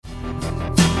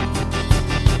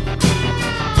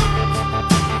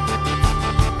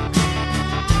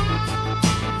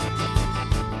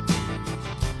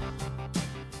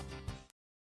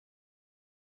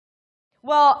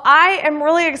Well, I am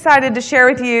really excited to share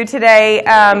with you today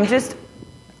just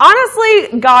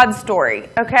honestly God's story,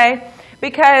 okay?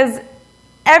 Because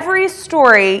every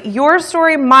story, your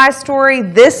story, my story,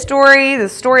 this story, the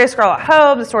story of Scarlet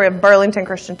Hope, the story of Burlington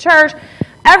Christian Church,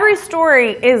 every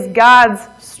story is God's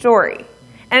story.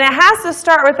 And it has to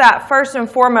start with that first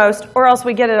and foremost, or else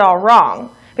we get it all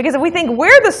wrong. Because if we think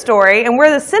we're the story and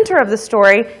we're the center of the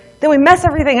story, then we mess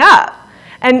everything up.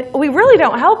 And we really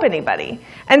don't help anybody.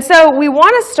 And so we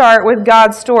want to start with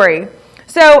God's story.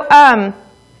 So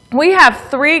we have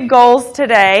 3 goals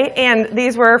today, and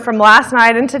these were from last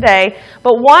night and today.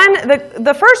 But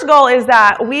the first goal is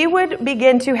that we would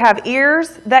begin to have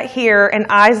ears that hear and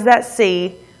eyes that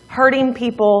see, hurting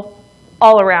people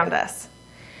all around us.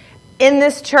 In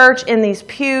this church, in these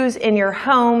pews, in your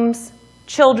homes,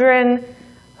 children,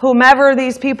 whomever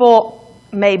these people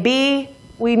may be,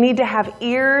 we need to have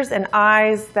ears and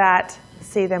eyes that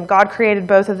see them. God created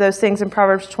both of those things in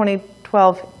Proverbs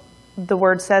 20:12. The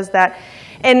word says that.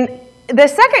 And the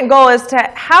second goal is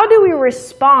how do we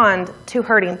respond to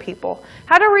hurting people?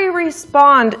 How do we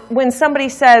respond when somebody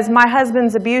says, my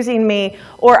husband's abusing me,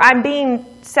 or I'm being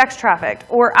sex trafficked,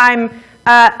 or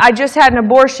I just had an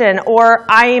abortion, or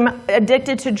I'm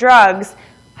addicted to drugs?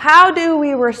 How do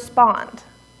we respond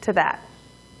to that?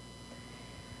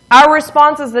 Our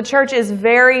response as the church is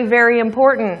very, very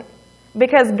important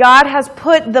because God has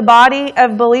put the body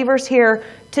of believers here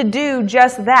to do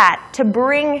just that, to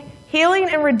bring healing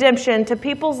and redemption to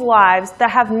people's lives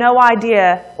that have no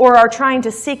idea or are trying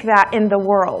to seek that in the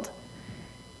world.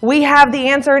 We have the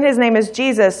answer, and His name is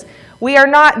Jesus. We are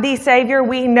not the Savior.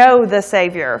 We know the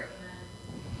Savior.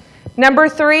 Number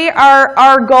 3,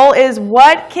 our goal is,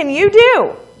 what can you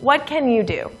do? What can you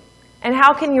do? And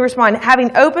how can you respond?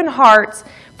 Having open hearts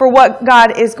for what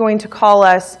God is going to call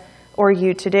us or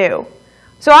you to do.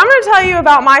 So I'm going to tell you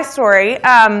about my story.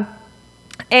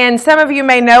 And some of you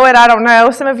may know it. I don't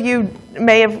know. Some of you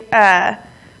may have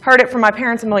heard it from my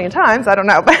parents a million times. I don't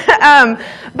know.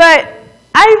 But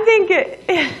I think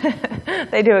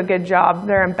they do a good job.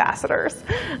 They're ambassadors.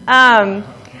 But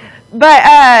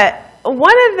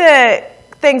one of the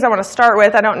things I want to start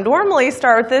with, I don't normally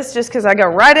start with this just because I go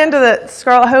right into the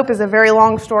Scarlet Hope is a very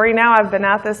long story now. I've been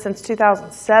at this since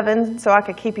 2007, so I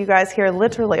could keep you guys here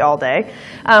literally all day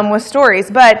with stories.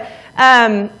 But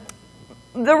the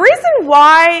reason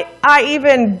why I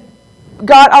even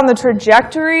got on the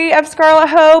trajectory of Scarlet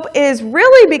Hope is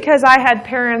really because I had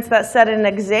parents that set an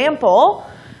example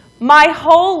my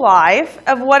whole life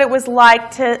of what it was like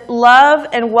to love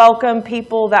and welcome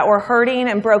people that were hurting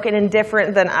and broken and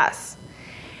different than us.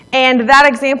 And that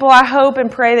example, I hope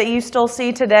and pray that you still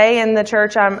see today in the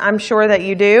church. I'm sure that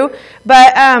you do.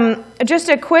 But just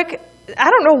a quick,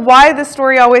 I don't know why this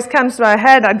story always comes to my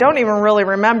head. I don't even really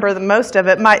remember the most of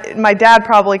it. My dad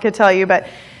probably could tell you. But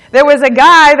there was a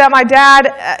guy that my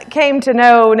dad came to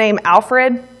know named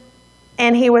Alfred,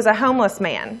 and he was a homeless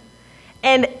man.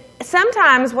 And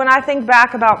sometimes when I think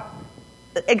back about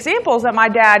examples that my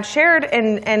dad shared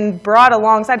and brought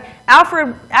alongside,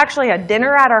 Alfred actually had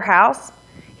dinner at our house.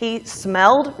 He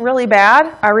smelled really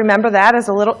bad. I remember that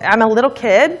I'm a little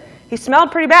kid. He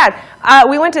smelled pretty bad.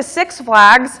 We went to Six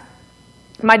Flags.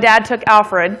 My dad took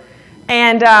Alfred,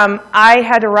 and I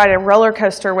had to ride a roller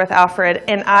coaster with Alfred,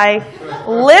 and I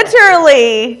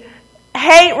literally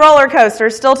hate roller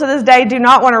coasters. Still to this day, do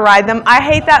not want to ride them. I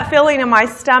hate that feeling in my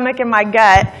stomach and my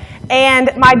gut. And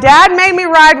my dad made me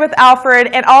ride with Alfred,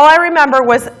 and all I remember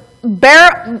was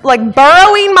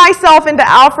burrowing myself into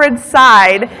Alfred's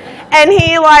side, and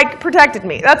he protected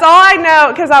me. That's all I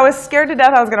know, because I was scared to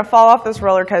death I was going to fall off this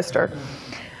roller coaster.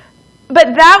 But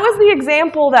that was the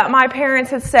example that my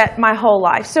parents had set my whole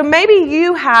life. So maybe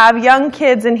you have young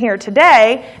kids in here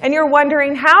today, and you're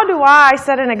wondering, how do I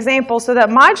set an example so that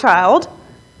my child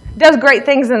does great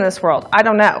things in this world? I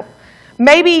don't know.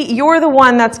 Maybe you're the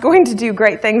one that's going to do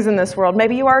great things in this world.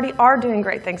 Maybe you already are doing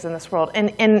great things in this world.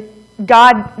 And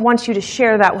God wants you to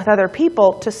share that with other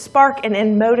people to spark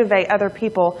and motivate other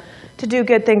people to do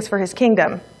good things for His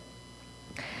kingdom.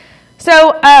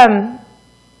 So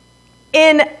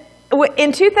in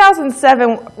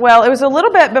 2007, well, it was a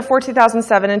little bit before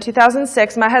 2007. In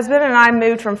 2006, my husband and I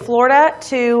moved from Florida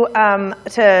to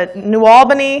New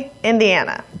Albany,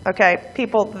 Indiana. Okay,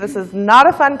 people, this is not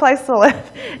a fun place to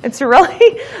live. It's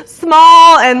really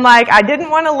small, and I didn't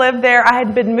want to live there.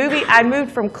 I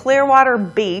moved from Clearwater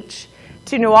Beach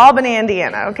to New Albany,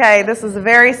 Indiana. Okay, this is a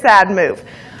very sad move.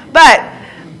 But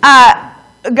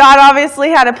God obviously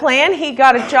had a plan. He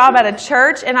got a job at a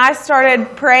church, and I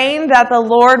started praying that the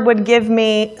Lord would give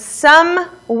me some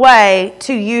way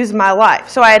to use my life.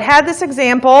 So I had this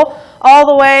example all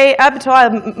the way up until I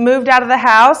moved out of the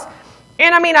house.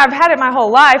 And I mean, I've had it my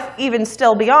whole life, even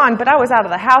still beyond, but I was out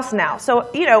of the house now. So,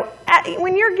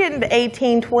 when you're getting to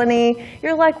 18, 20,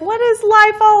 you're like, what is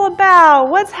life all about?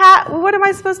 What am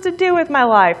I supposed to do with my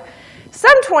life?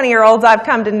 Some 20-year-olds I've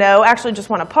come to know actually just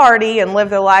want to party and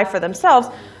live their life for themselves.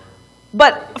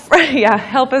 But, yeah,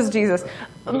 help us, Jesus.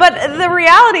 But the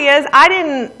reality is,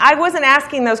 I wasn't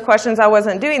asking those questions. I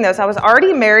wasn't doing those. I was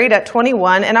already married at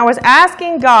 21, and I was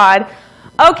asking God,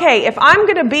 okay, if I'm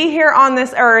going to be here on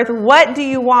this earth, what do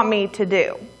you want me to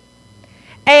do?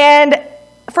 And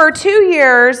for 2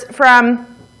 years,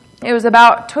 it was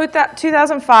about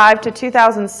 2005 to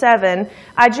 2007,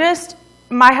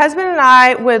 my husband and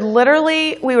I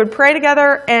we would pray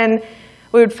together and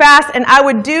we would fast, and I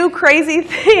would do crazy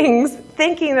things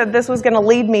thinking that this was going to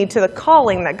lead me to the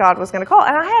calling that God was going to call.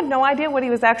 And I had no idea what he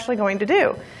was actually going to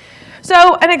do.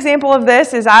 So an example of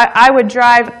this is I would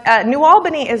drive, New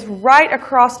Albany is right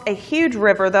across a huge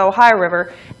river, the Ohio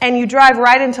River, and you drive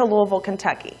right into Louisville,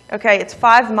 Kentucky. Okay, it's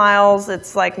 5 miles,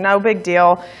 it's like no big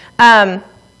deal.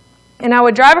 And I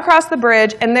would drive across the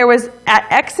bridge, and there was, at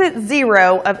exit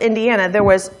 0 of Indiana, there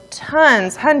was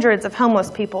hundreds of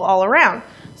homeless people all around.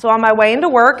 So on my way into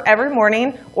work every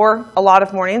morning, or a lot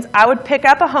of mornings, I would pick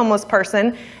up a homeless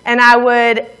person, and I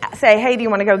would say, hey, do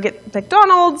you want to go get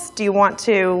McDonald's? What do you want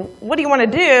to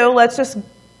do? Let's just,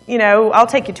 I'll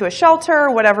take you to a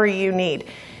shelter, whatever you need.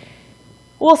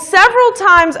 Well, several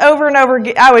times over and over,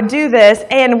 I would do this,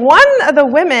 and one of the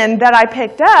women that I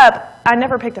picked up, I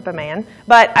never picked up a man,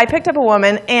 but I picked up a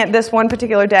woman this one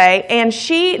particular day, and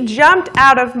she jumped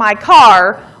out of my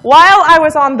car while I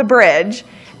was on the bridge,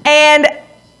 and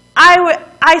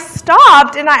I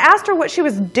stopped and I asked her what she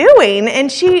was doing,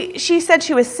 and she said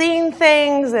she was seeing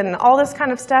things and all this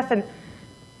kind of stuff, and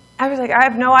I was like, I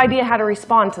have no idea how to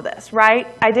respond to this, right?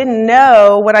 I didn't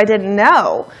know what I didn't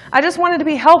know. I just wanted to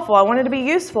be helpful. I wanted to be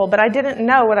useful, but I didn't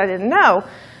know what I didn't know.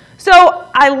 So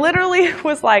I literally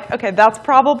was like, okay, that's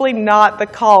probably not the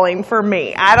calling for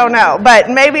me. I don't know, but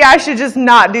maybe I should just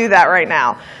not do that right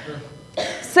now.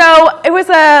 So it was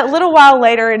a little while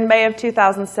later in May of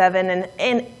 2007,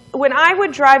 and when I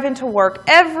would drive into work,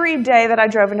 every day that I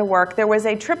drove into work, there was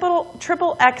a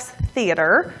triple X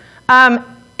theater.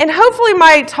 And hopefully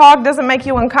my talk doesn't make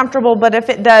you uncomfortable, but if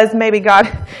it does, maybe God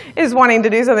is wanting to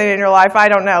do something in your life. I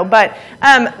don't know. But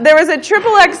there was a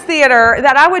triple X theater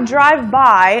that I would drive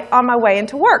by on my way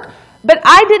into work. But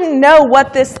I didn't know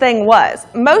what this thing was.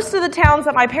 Most of the towns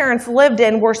that my parents lived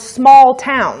in were small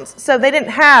towns, so they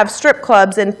didn't have strip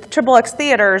clubs and triple X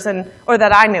theaters, or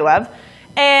that I knew of.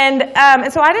 And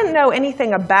so I didn't know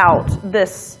anything about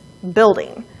this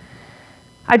building.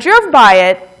 I drove by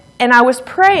it, and I was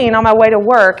praying on my way to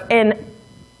work, and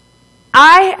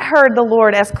I heard the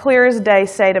Lord as clear as day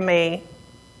say to me,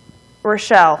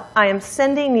 Rochelle, I am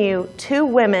sending you 2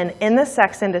 women in the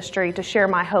sex industry to share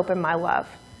my hope and my love.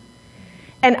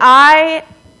 And I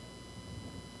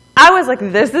was like,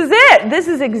 this is it. This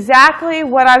is exactly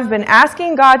what I've been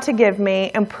asking God to give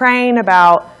me and praying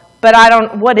about, but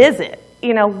what is it?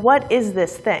 What is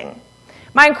this thing?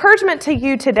 My encouragement to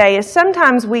you today is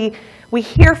sometimes we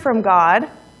hear from God,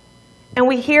 and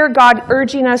we hear God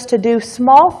urging us to do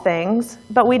small things,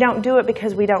 but we don't do it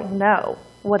because we don't know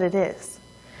what it is.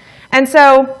 And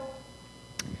so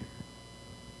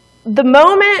the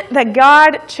moment that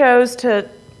God chose to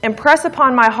impress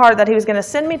upon my heart that he was going to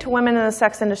send me to women in the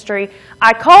sex industry,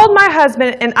 I called my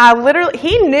husband, and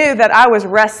he knew that I was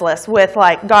restless with,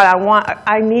 like, God,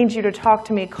 I need you to talk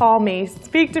to me, call me,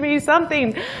 speak to me,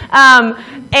 something. And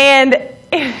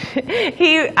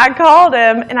I called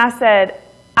him, and I said,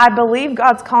 I believe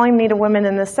God's calling me to women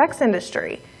in the sex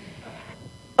industry.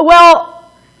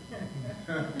 Well,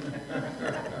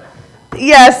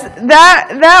 yes,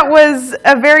 that was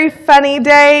a very funny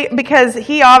day because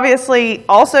he obviously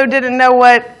also didn't know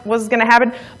what was going to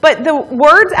happen. But the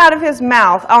words out of his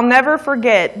mouth, I'll never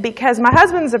forget, because my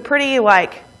husband's a pretty,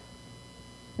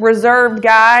 reserved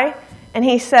guy, and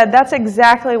he said, that's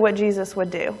exactly what Jesus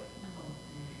would do.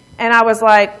 And I was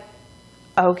like,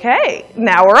 okay,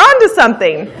 now we're on to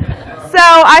something. So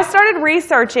I started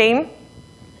researching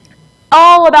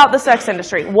all about the sex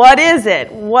industry. What is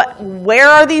it? Where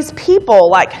are these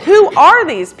people? Who are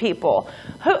these people?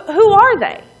 Who are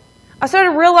they? I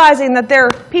started realizing that there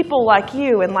are people like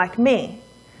you and like me.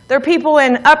 There are people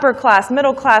in upper class,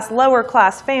 middle class, lower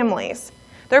class families.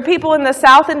 There are people in the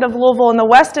south end of Louisville, and the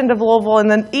west end of Louisville,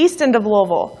 and the east end of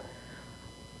Louisville.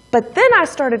 But then I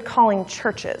started calling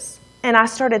churches. And I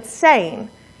started saying,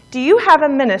 do you have a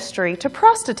ministry to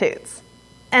prostitutes?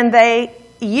 And they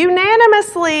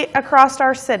unanimously across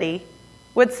our city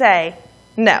would say,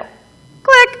 no.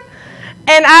 Click.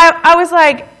 And I was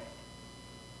like,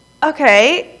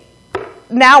 okay,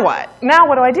 now what? Now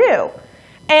what do I do?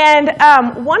 And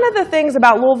one of the things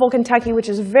about Louisville, Kentucky, which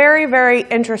is very, very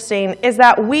interesting, is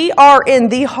that we are in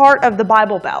the heart of the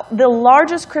Bible Belt. The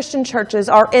largest Christian churches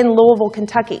are in Louisville,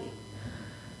 Kentucky.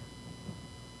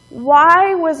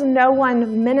 Why was no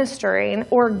one ministering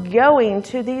or going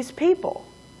to these people?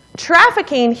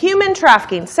 Trafficking, human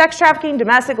trafficking, sex trafficking,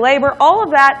 domestic labor, all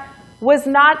of that was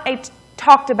not a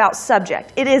talked about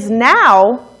subject. It is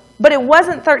now, but it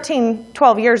wasn't 13,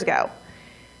 12 years ago.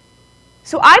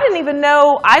 So I didn't even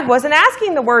know, I wasn't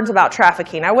asking the words about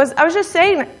trafficking. I was just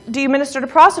saying, do you minister to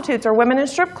prostitutes or women in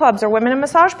strip clubs or women in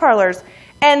massage parlors?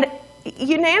 And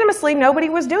unanimously, nobody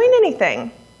was doing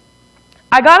anything.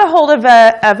 I got a hold of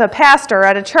a pastor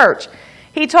at a church.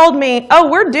 He told me, oh,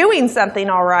 we're doing something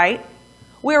all right.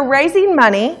 We're raising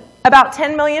money, about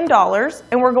 $10 million,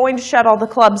 and we're going to shut all the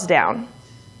clubs down.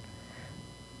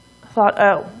 I thought,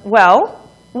 oh, well,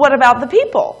 what about the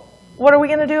people? What are we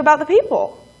going to do about the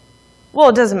people? Well,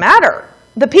 it doesn't matter.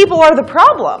 The people are the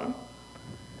problem.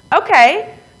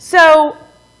 Okay, so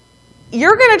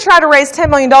you're going to try to raise $10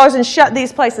 million and shut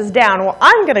these places down. Well,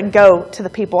 I'm going to go to the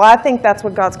people. I think that's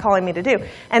what God's calling me to do.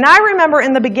 And I remember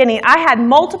in the beginning, I had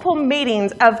multiple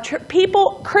meetings of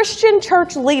people, Christian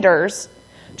church leaders,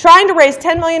 trying to raise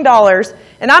 $10 million,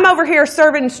 and I'm over here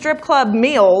serving strip club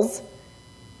meals,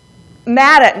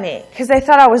 mad at me, because they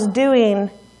thought I was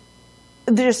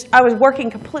I was working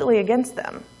completely against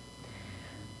them.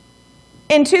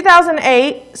 In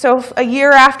 2008, so a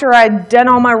year after I'd done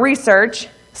all my research,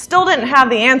 still didn't have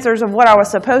the answers of what I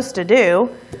was supposed to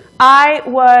do, I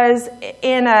was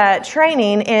in a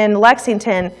training in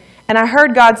Lexington, and I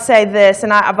heard God say this,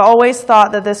 and I've always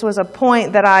thought that this was a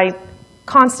point that I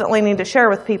constantly need to share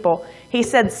with people. He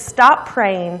said, stop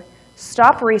praying,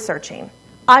 stop researching.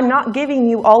 I'm not giving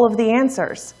you all of the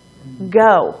answers.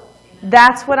 Go.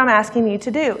 That's what I'm asking you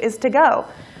to do, is to go.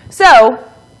 So,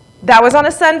 that was on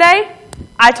a Sunday.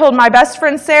 I told my best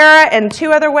friend Sarah and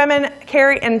two other women,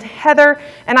 Carrie and Heather,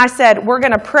 and I said, we're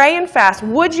going to pray and fast.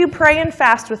 Would you pray and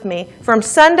fast with me from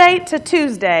Sunday to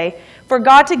Tuesday for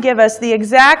God to give us the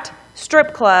exact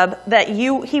strip club that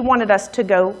He wanted us to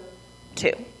go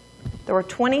to? There were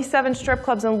 27 strip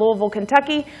clubs in Louisville,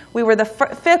 Kentucky. We were the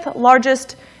fifth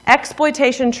largest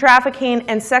exploitation, trafficking,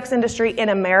 and sex industry in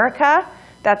America.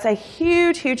 That's a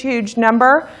huge, huge, huge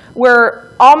number.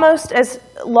 We're almost as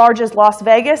large as Las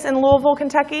Vegas in Louisville,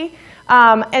 Kentucky.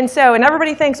 And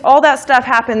everybody thinks all that stuff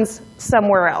happens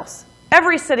somewhere else.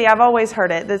 Every city, I've always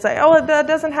heard it. They say, oh, that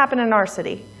doesn't happen in our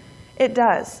city. It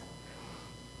does.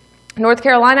 North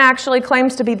Carolina actually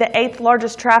claims to be the 8th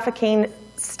largest trafficking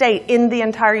state in the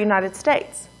entire United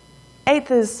States. 8th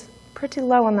is pretty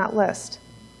low on that list.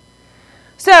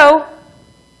 So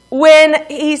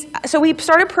we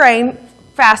started praying,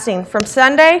 fasting from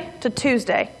Sunday to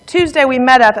Tuesday. Tuesday we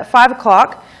met up at 5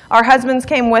 o'clock. Our husbands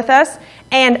came with us,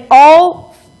 and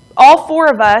all four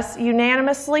of us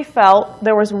unanimously felt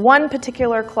there was one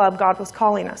particular club God was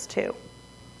calling us to.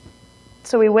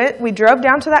 So we drove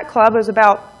down to that club.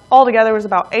 Altogether it was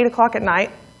about 8 o'clock at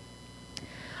night.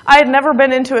 I had never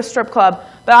been into a strip club,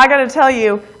 but I got to tell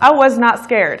you, I was not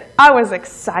scared. I was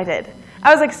excited.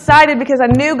 I was excited because I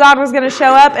knew God was going to show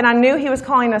up, and I knew He was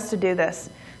calling us to do this.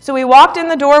 So we walked in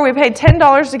the door. We paid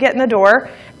 $10 to get in the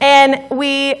door, and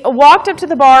we walked up to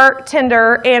the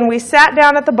bartender, and we sat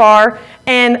down at the bar.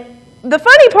 And the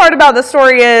funny part about the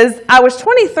story is I was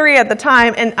 23 at the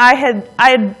time, and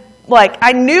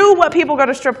I knew what people go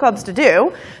to strip clubs to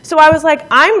do. So I was like,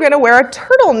 I'm going to wear a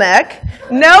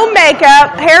turtleneck, no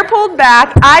makeup, hair pulled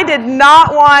back. I did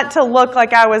not want to look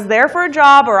like I was there for a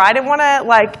job, or I didn't want to,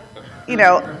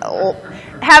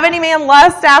 have any man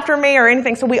lust after me or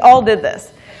anything. So we all did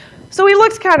this. So we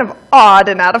looked kind of odd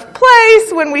and out of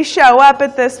place when we show up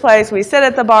at this place. We sit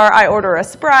at the bar. I order a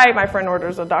Sprite. My friend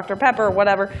orders a Dr. Pepper or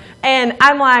whatever. And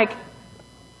I'm like,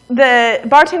 the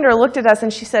bartender looked at us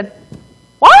and she said,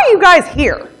 why are you guys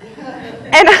here?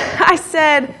 And I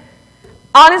said,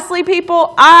 honestly,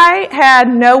 people, I had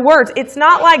no words. It's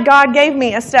not like God gave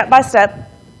me a step-by-step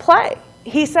play.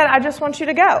 He said, I just want you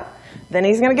to go. Then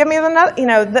He's going to give me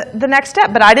the next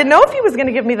step. But I didn't know if He was going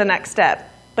to give me the next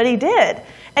step. But He did.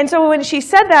 And so when she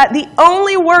said that, the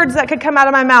only words that could come out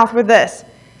of my mouth were this: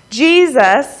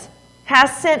 Jesus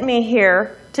has sent me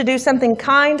here to do something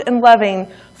kind and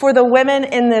loving for the women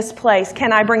in this place.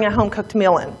 Can I bring a home-cooked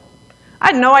meal in? I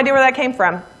had no idea where that came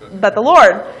from, but the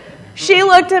Lord. She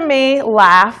looked at me,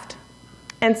 laughed,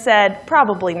 and said,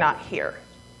 probably not here.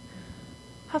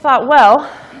 I thought, well,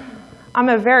 I'm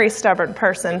a very stubborn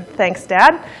person, thanks,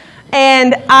 Dad.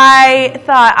 And I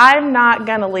thought, I'm not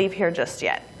going to leave here just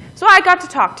yet. So I got to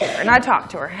talk to her, and I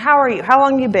talked to her. How are you? How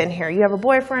long have you been here? You have a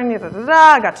boyfriend?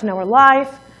 I got to know her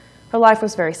life. Her life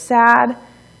was very sad.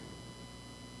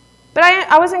 But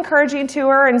I was encouraging to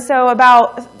her, and so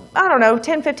about,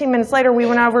 10, 15 minutes later, we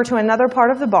went over to another part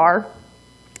of the bar.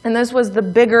 And this was the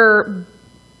bigger,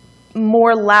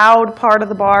 more loud part of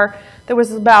the bar. There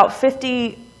was about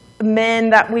 50 men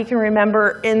that we can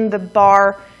remember in the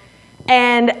bar.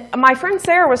 And my friend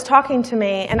Sarah was talking to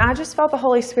me, and I just felt the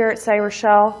Holy Spirit say,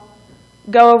 Rochelle,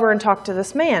 go over and talk to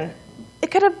this man. It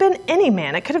could have been any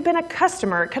man. It could have been a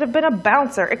customer. It could have been a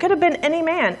bouncer. It could have been any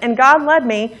man. And God led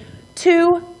me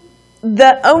to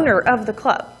the owner of the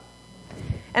club.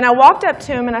 And I walked up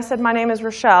to him and I said, my name is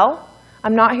Rochelle.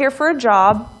 I'm not here for a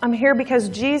job. I'm here because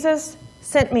Jesus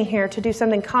sent me here to do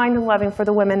something kind and loving for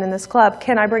the women in this club.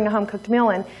 Can I bring a home-cooked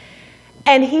meal in?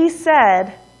 And he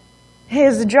said,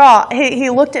 his jaw,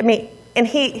 he looked at me and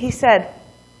he said,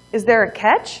 is there a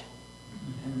catch?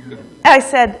 I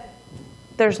said,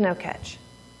 there's no catch.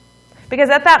 Because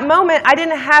at that moment, I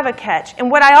didn't have a catch. And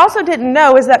what I also didn't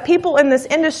know is that people in this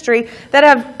industry that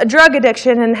have a drug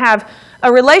addiction and have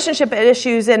a relationship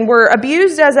issues and were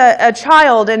abused as a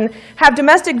child and have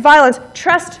domestic violence,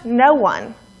 trust no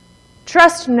one.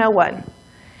 Trust no one.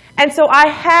 And so I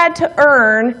had to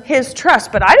earn his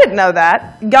trust, but I didn't know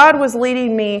that. God was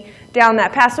leading me down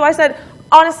that path. So I said,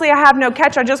 honestly, I have no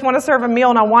catch. I just want to serve a meal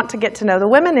and I want to get to know the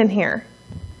women in here.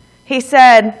 He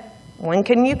said, when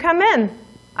can you come in?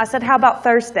 I said, how about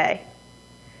Thursday?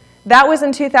 That was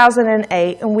in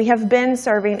 2008, and we have been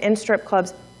serving in strip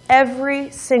clubs every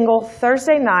single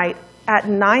Thursday night at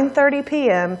 9:30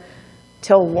 p.m.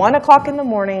 till 1 o'clock in the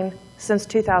morning since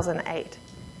 2008.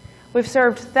 We've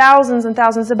served thousands and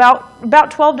thousands,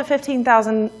 about 12 to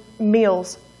 15,000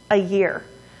 meals a year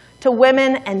to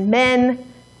women and men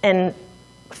and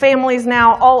families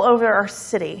now all over our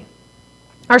city.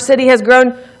 Our city has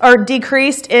grown or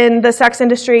decreased in the sex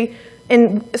industry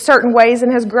in certain ways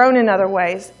and has grown in other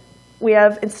ways. We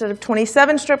have, instead of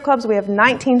 27 strip clubs, we have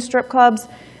 19 strip clubs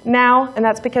now, and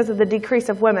that's because of the decrease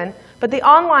of women. But the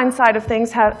online side of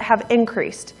things have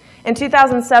increased. In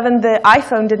 2007, the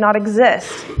iPhone did not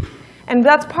exist. And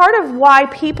that's part of why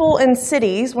people in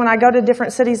cities, when I go to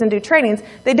different cities and do trainings,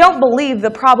 they don't believe the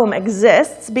problem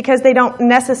exists because they don't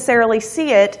necessarily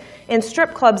see it in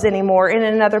strip clubs anymore and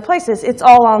in other places. It's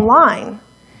all online.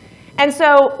 And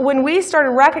so when we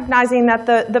started recognizing that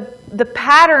the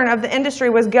pattern of the industry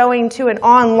was going to an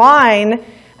online,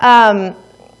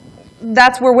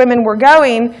 that's where women were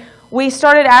going, we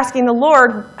started asking the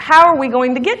Lord, how are we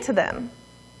going to get to them?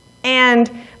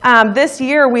 And this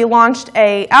year we launched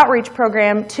an outreach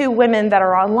program to women that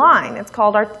are online.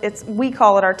 We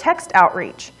call it our text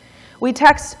outreach. We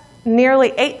text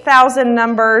nearly 8,000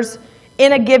 numbers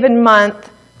in a given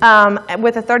month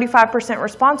with a 35%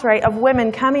 response rate of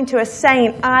women coming to us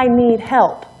saying, I need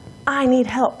help. I need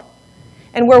help.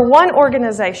 And we're one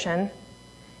organization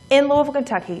in Louisville,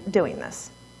 Kentucky doing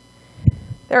this.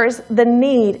 The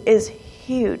need is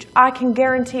huge. I can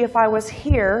guarantee if I was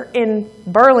here in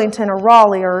Burlington or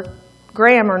Raleigh or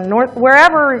Graham or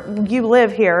wherever you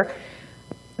live here,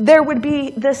 there would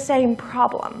be the same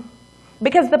problem.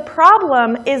 Because the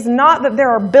problem is not that there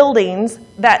are buildings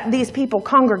that these people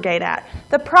congregate at.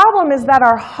 The problem is that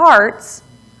our hearts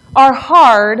are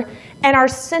hard and are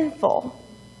sinful.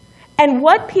 And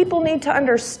what people need to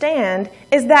understand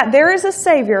is that there is a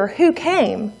Savior who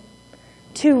came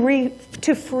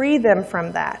to free them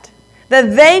from that.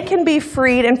 That they can be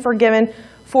freed and forgiven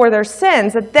for their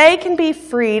sins. That they can be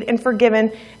freed and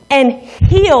forgiven and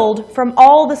healed from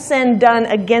all the sin done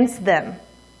against them.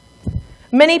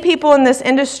 Many people in this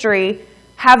industry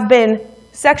have been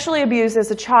sexually abused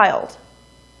as a child.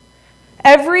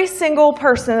 Every single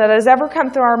person that has ever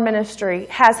come through our ministry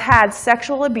has had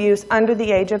sexual abuse under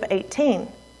the age of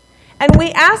 18. And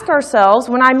we ask ourselves,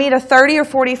 when I meet a 30 or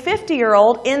 40,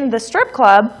 50-year-old in the strip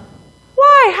club,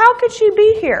 why? How could she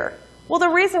be here? Well, the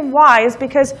reason why is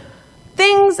because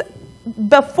things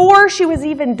before she was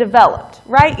even developed,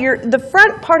 right? The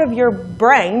front part of your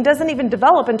brain doesn't even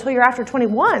develop until you're after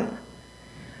 21.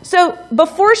 So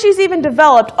before she's even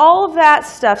developed, all of that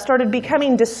stuff started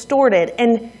becoming distorted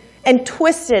and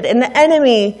twisted, and the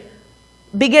enemy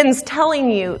begins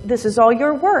telling you, this is all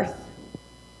you're worth.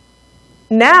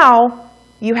 Now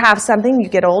you have something, you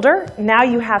get older, now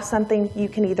you have something you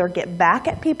can either get back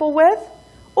at people with,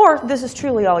 or this is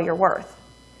truly all you're worth.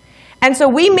 And so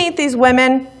we meet these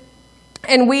women,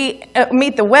 and we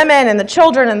meet the women and the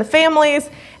children and the families,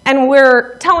 and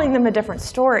we're telling them a different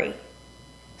story.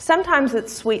 Sometimes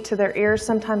it's sweet to their ears,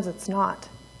 sometimes it's not.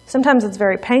 Sometimes it's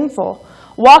very painful.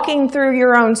 Walking through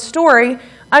your own story,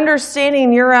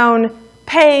 understanding your own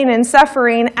pain and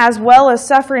suffering, as well as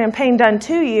suffering and pain done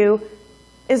to you,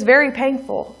 is very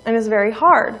painful and is very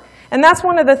hard. And that's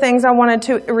one of the things I wanted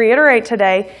to reiterate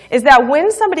today, is that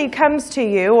when somebody comes to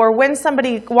you, or when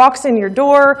somebody walks in your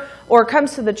door, or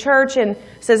comes to the church and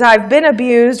says, I've been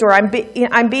abused, or I'm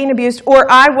being abused, or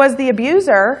I was the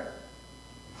abuser,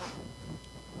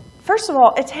 first of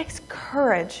all, it takes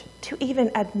courage to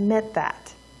even admit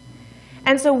that.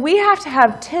 And so we have to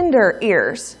have tender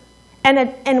ears,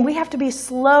 and we have to be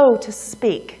slow to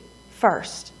speak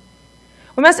first.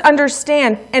 We must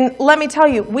understand, and let me tell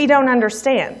you, we don't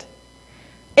understand.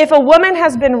 If a woman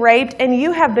has been raped and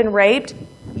you have been raped,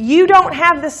 you don't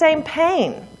have the same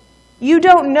pain. You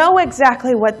don't know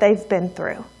exactly what they've been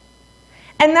through.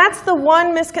 And that's the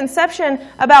one misconception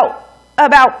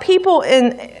about people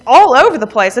all over the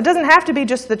place. It doesn't have to be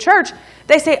just the church.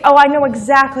 They say, oh, I know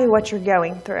exactly what you're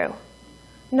going through.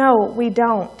 No, we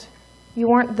don't. You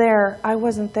weren't there. I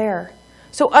wasn't there.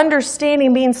 So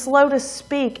understanding, being slow to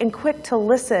speak and quick to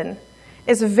listen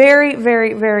is very,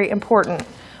 very, very important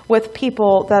with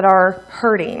people that are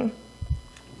hurting.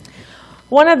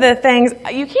 One of the things,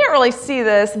 you can't really see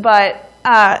this, but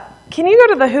can you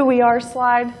go to the Who We Are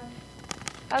slide?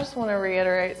 I just want to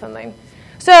reiterate something.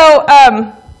 So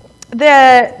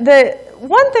the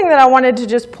one thing that I wanted to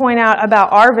just point out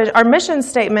about our mission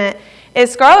statement is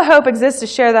Scarlet Hope exists to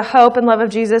share the hope and love of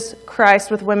Jesus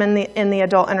Christ with women in the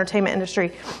adult entertainment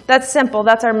industry. That's simple.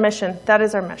 That's our mission. That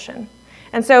is our mission.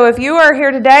 And so if you are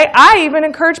here today, I even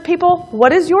encourage people,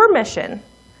 what is your mission?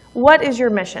 What is your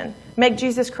mission? Make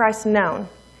Jesus Christ known.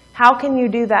 How can you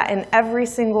do that in every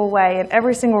single way, in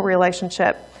every single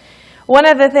relationship? One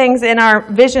of the things in our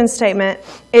vision statement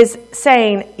is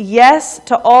saying yes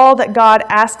to all that God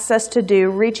asks us to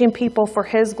do, reaching people for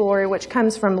His glory, which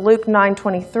comes from Luke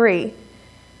 9:23.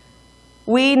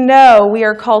 We know we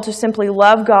are called to simply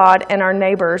love God and our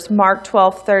neighbors, Mark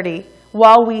 12:30.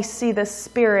 While we see the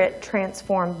Spirit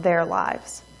transform their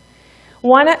lives.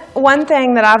 One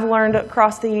thing that I've learned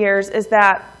across the years is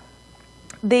that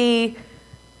the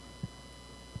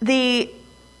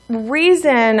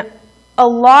reason a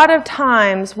lot of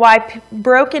times why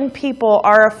broken people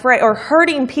are afraid, or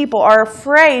hurting people are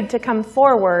afraid to come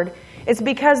forward, is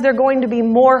because they're going to be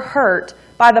more hurt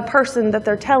by the person that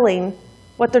they're telling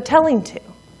what they're telling to.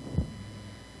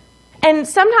 And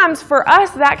sometimes for us,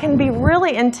 that can be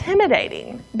really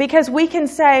intimidating, because we can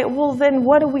say, well, then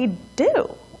what do we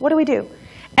do? What do we do?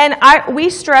 And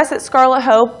we stress at Scarlet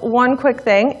Hope, one quick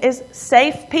thing is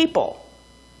safe people.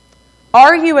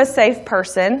 Are you a safe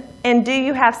person, and do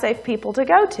you have safe people to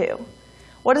go to?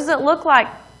 What does it look like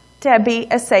to be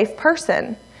a safe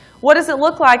person? What does it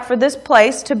look like for this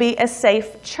place to be a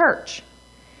safe church?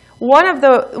 One of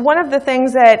the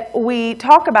things that we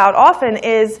talk about often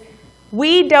is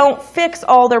we don't fix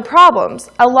all their problems.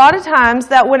 A lot of times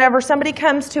that whenever somebody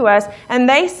comes to us and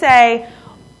they say,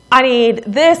 I need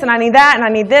this and I need that and I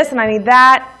need this and I need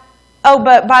that. Oh,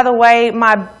 but by the way,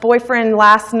 my boyfriend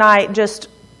last night just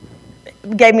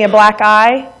gave me a black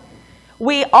eye.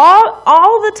 We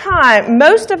all the time,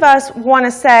 most of us want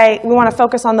to say we want to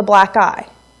focus on the black eye.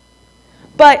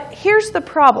 But here's the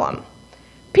problem.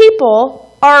 People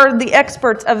are the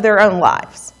experts of their own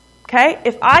lives. Okay?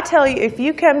 If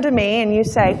you come to me and you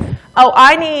say, oh,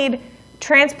 I need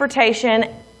transportation,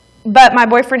 but my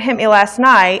boyfriend hit me last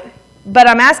night, but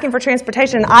I'm asking for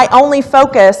transportation, I only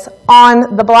focus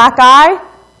on the black eye,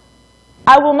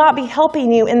 I will not be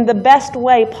helping you in the best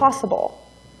way possible.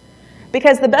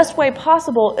 Because the best way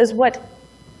possible is what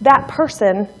that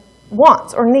person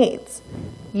wants or needs.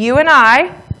 You and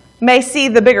I may see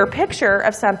the bigger picture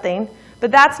of something,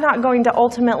 but that's not going to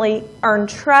ultimately earn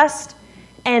trust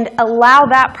and allow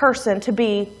that person to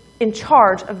be in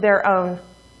charge of their own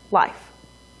life.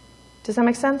 Does that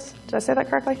make sense? Did I say that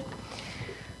correctly?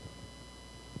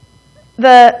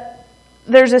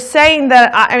 There's a saying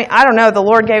that, I don't know, the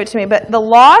Lord gave it to me, but the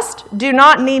lost do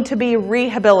not need to be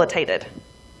rehabilitated.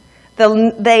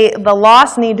 The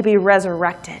lost need to be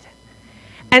resurrected.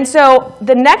 And so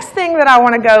the next thing that I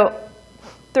want to go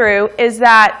through is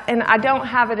that, and I don't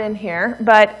have it in here,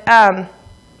 but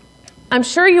I'm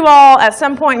sure you all at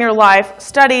some point in your life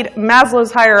studied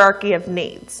Maslow's hierarchy of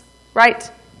needs,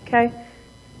 right? Okay?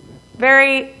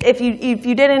 If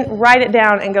you didn't, write it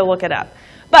down and go look it up.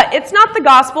 But it's not the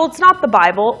gospel, it's not the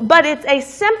Bible, but it's a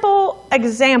simple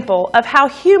example of how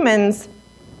humans,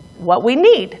 what we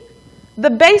need. The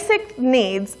basic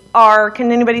needs are, can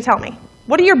anybody tell me?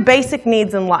 What are your basic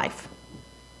needs in life?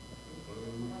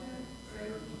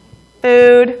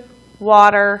 Food,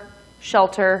 water,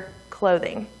 shelter,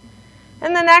 clothing.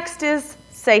 And the next is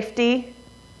safety,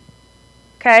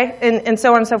 okay, and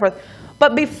so on and so forth.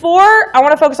 But I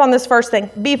want to focus on this first thing.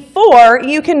 Before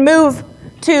you can move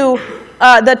to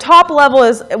the top level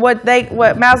is what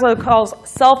Maslow calls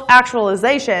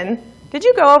self-actualization. Did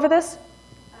you go over this?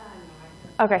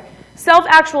 No. Okay.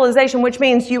 Self-actualization, which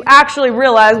means you actually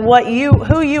realize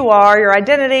who you are, your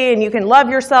identity, and you can love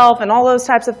yourself and all those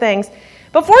types of things.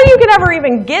 Before you can ever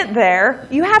even get there,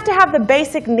 you have to have the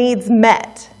basic needs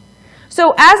met.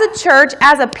 So as a church,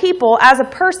 as a people, as a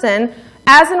person,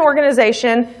 as an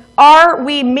organization, are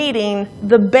we meeting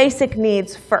the basic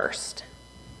needs first?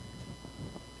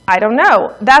 I don't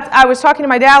know. I was talking to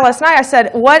my dad last night. I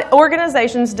said, what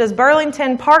organizations does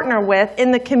Burlington partner with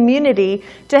in the community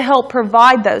to help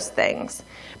provide those things?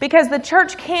 Because the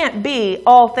church can't be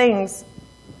all things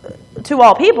to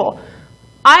all people.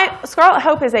 Scarlet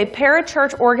Hope is a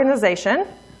parachurch organization.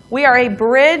 We are a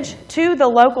bridge to the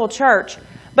local church.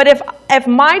 But if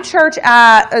my church,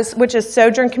 which is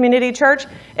Sojourn Community Church,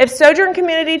 if Sojourn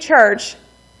Community Church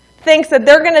thinks that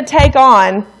they're going to take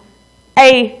on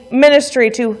a ministry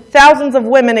to thousands of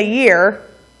women a year,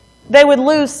 they would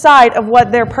lose sight of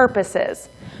what their purpose is.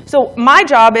 So my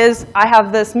job is, I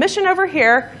have this mission over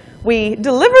here. We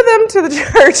deliver them to the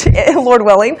church, Lord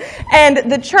willing, and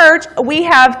the church, we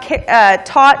have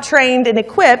taught, trained, and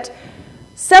equipped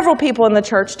several people in the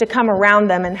church to come around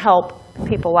them and help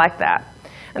people like that.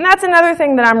 And that's another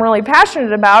thing that I'm really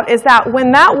passionate about, is that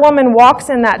when that woman walks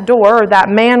in that door, or that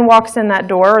man walks in that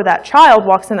door, or that child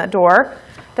walks in that door,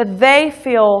 that they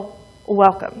feel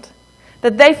welcomed,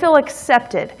 that they feel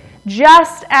accepted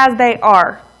just as they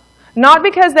are. Not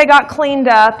because they got cleaned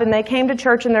up and they came to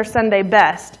church in their Sunday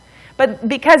best, but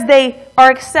because they are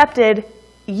accepted,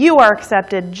 you are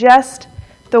accepted just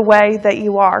the way that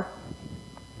you are.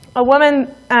 A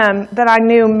woman that I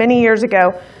knew many years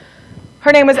ago,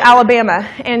 her name was Alabama,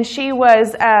 and she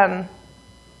was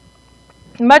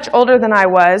much older than I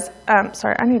was.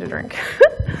 Sorry, I need a drink.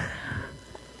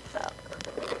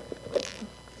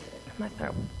 My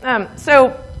throat.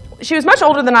 So she was much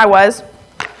older than I was,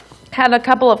 had a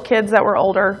couple of kids that were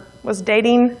older, was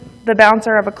dating the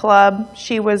bouncer of a club.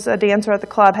 She was a dancer at the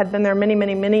club, had been there many,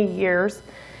 many, many years.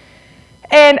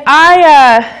 And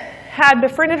I had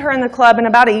befriended her in the club, and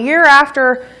about a year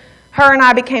after her and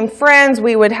I became friends,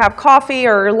 we would have coffee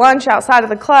or lunch outside of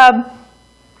the club.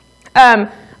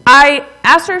 I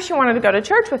asked her if she wanted to go to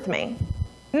church with me.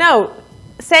 No,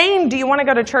 saying, do you want to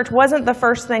go to church wasn't the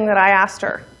first thing that I asked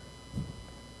her.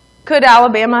 Could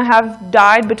Alabama have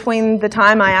died between the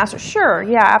time I asked her? Sure,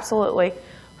 yeah, absolutely.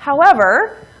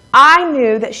 However, I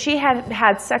knew that she had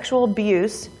had sexual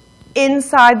abuse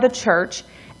inside the church,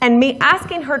 and me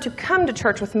asking her to come to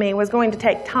church with me was going to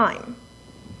take time.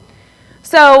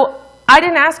 So I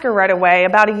didn't ask her right away.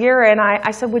 About a year in,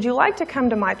 I said, would you like to come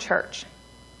to my church?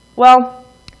 Well,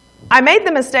 I made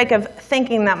the mistake of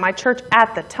thinking that my church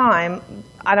at the time,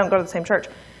 I don't go to the same church,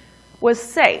 was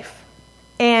safe.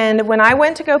 And when I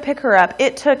went to go pick her up,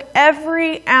 it took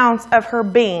every ounce of her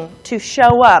being to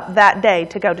show up that day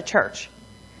to go to church.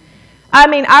 I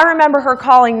mean, I remember her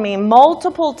calling me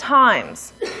multiple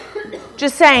times,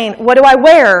 just saying, what do I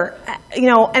wear?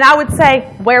 And I would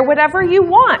say, wear whatever you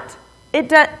want.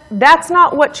 That's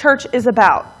not what church is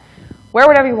about. Wear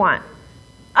whatever you want.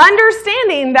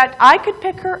 Understanding that I could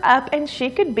pick her up and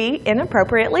she could be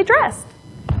inappropriately dressed.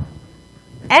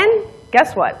 And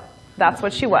guess what? That's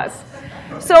what she was.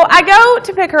 So I go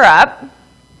to pick her up,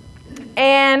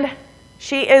 and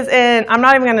she is in, I'm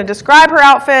not even going to describe her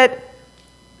outfit.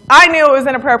 I knew it was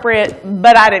inappropriate,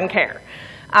 but I didn't care.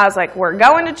 I was like, we're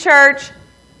going to church.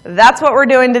 That's what we're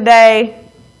doing today.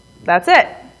 That's it.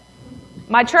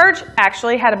 My church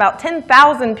actually had about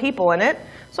 10,000 people in it.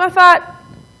 So I thought,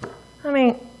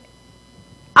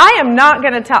 I am not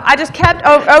going to tell. I just kept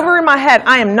over in my head,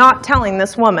 I am not telling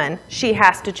this woman she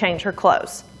has to change her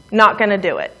clothes. Not going to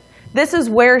do it. This is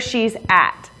where she's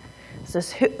at.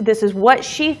 This is what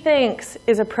she thinks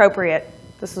is appropriate.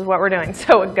 This is what we're doing.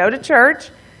 So we go to church.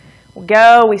 We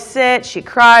go, we sit. She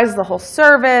cries the whole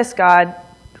service. God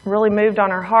really moved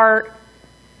on her heart.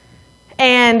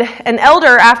 And an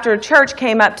elder after church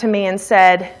came up to me and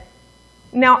said,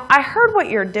 now, I heard what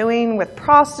you're doing with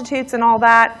prostitutes and all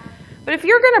that, but if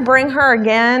you're going to bring her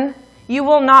again, you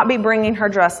will not be bringing her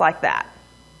dressed like that.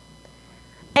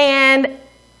 And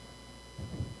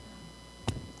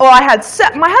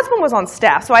my husband was on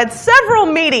staff, so I had several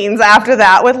meetings after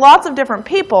that with lots of different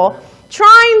people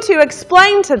trying to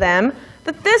explain to them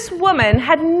that this woman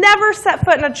had never set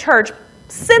foot in a church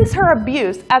since her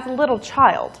abuse as a little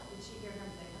child. Did she hear him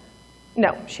say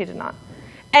No, that? she did not.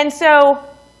 And so,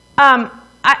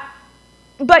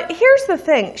 but here's the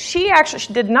thing. She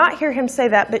did not hear him say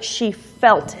that, but she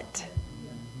felt it.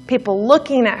 People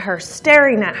looking at her,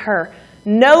 staring at her,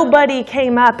 nobody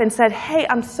came up and said, hey,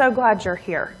 I'm so glad you're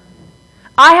here.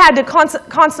 I had to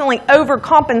constantly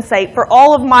overcompensate for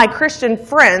all of my Christian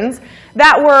friends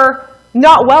that were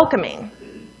not welcoming.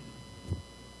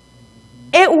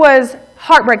 It was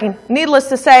heartbreaking. Needless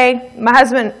to say, my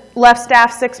husband left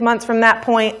staff 6 months from that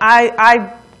point.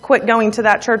 I quit going to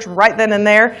that church right then and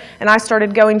there, and I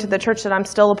started going to the church that I'm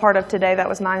still a part of today. That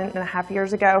was 9.5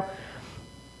 years ago.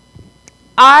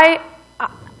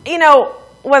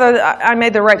 Whether I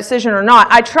made the right decision or not,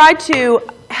 I tried to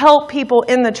help people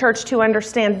in the church to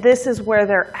understand this is where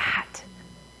they're at.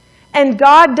 And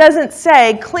God doesn't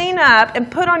say, clean up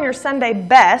and put on your Sunday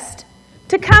best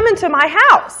to come into my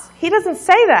house. He doesn't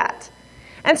say that.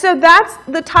 And so that's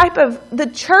the type of, the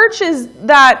churches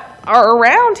that are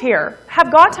around here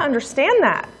have got to understand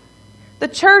that. The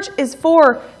church is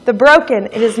for the broken.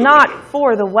 It is not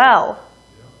for the well.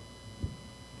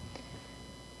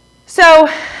 So,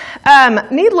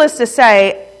 needless to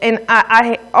say, and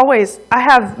I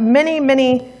have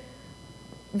many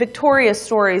victorious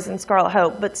stories in Scarlet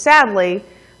Hope, but sadly,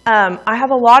 I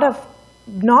have a lot of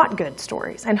not good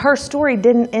stories. And her story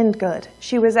didn't end good.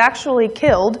 She was actually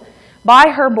killed by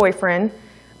her boyfriend,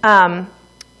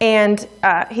 and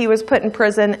he was put in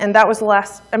prison, and that was the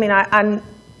last, that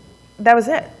was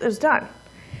it. It was done.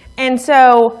 And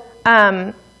so,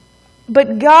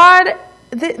 but God,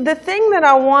 the thing that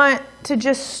I want to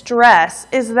just stress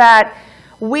is that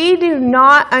we do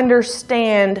not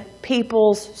understand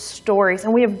people's stories,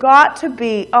 and we have got to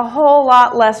be a whole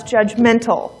lot less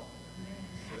judgmental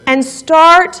and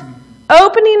start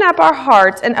opening up our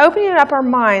hearts and opening up our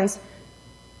minds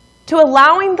to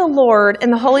allowing the Lord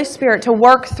and the Holy Spirit to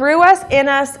work through us, in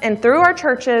us, and through our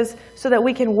churches so that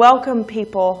we can welcome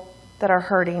people that are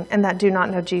hurting and that do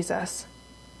not know Jesus.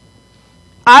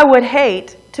 I would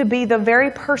hate to be the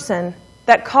very person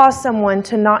that caused someone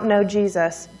to not know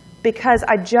Jesus because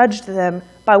I judged them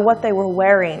by what they were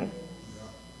wearing.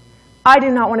 I do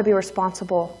not want to be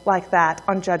responsible like that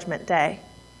on Judgment Day.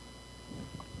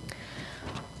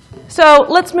 So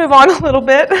let's move on a little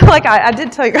bit. Like I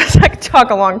did tell you guys I could talk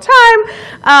a long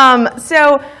time.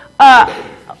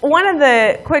 One of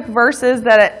the quick verses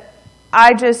that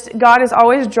God has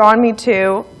always drawn me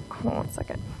to, hold on one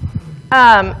second,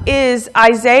 is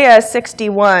Isaiah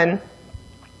 61.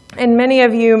 And many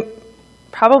of you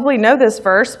probably know this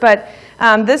verse, but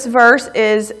this verse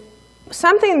is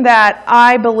something that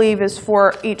I believe is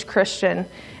for each Christian.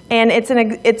 And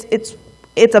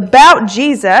it's about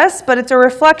Jesus, but it's a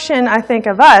reflection, I think,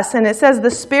 of us. And it says,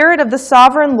 "The Spirit of the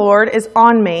Sovereign Lord is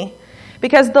on me,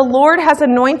 because the Lord has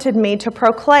anointed me to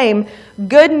proclaim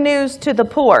good news to the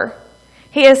poor.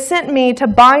 He has sent me to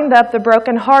bind up the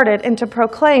brokenhearted and to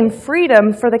proclaim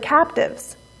freedom for the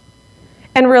captives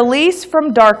and release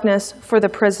from darkness for the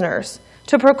prisoners,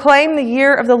 to proclaim the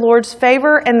year of the Lord's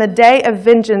favor and the day of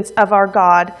vengeance of our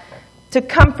God, to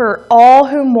comfort all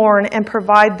who mourn and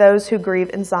provide those who grieve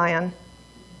in Zion,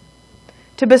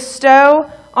 to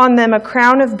bestow on them a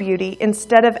crown of beauty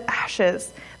instead of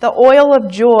ashes, the oil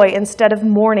of joy instead of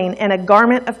mourning, and a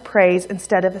garment of praise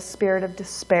instead of a spirit of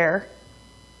despair.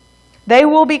 They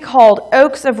will be called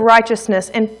oaks of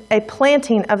righteousness and a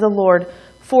planting of the Lord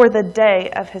for the day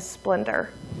of his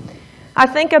splendor." I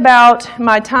think about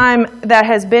my time that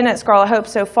has been at Scarlet Hope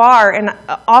so far, and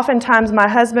oftentimes my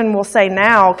husband will say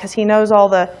now, because he knows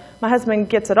my husband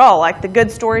gets it all, like the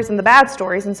good stories and the bad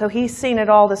stories, and so he's seen it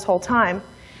all this whole time.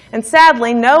 And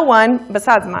sadly, no one,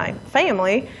 besides my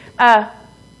family,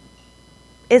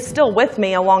 is still with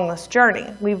me along this journey.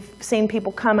 We've seen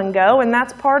people come and go, and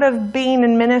that's part of being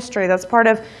in ministry. That's part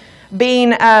of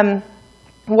being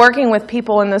working with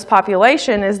people in this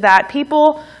population, is that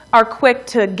people are quick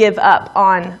to give up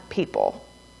on people.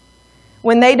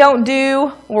 When they don't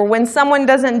do, or when someone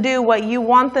doesn't do what you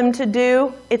want them to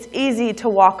do, it's easy to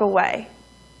walk away.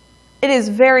 It is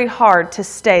very hard to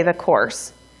stay the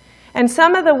course. And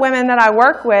some of the women that I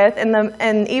work with,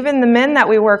 and even the men that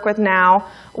we work with now,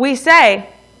 we say,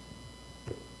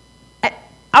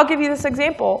 I'll give you this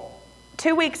example.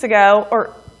 2 weeks ago, or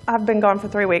I've been gone for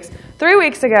 3 weeks. 3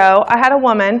 weeks ago, I had a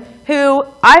woman who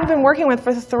I've been working with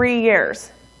for 3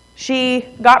 years. She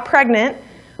got pregnant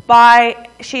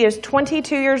she is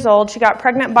 22 years old. She got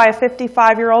pregnant by a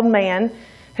 55-year-old man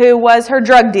who was her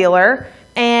drug dealer.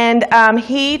 And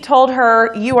he told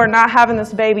her, "You are not having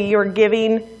this baby. You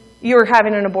are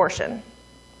having an abortion."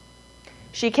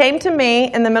 She came to me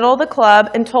in the middle of the club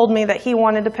and told me that he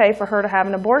wanted to pay for her to have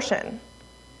an abortion.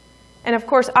 And of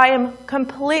course, I am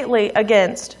completely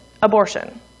against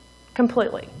abortion.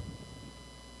 Completely.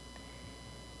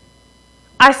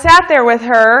 I sat there with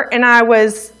her, and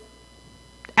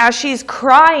as she's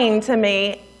crying to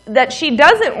me, that she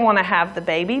doesn't want to have the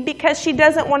baby because she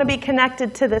doesn't want to be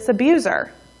connected to this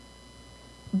abuser.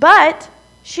 But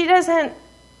she doesn't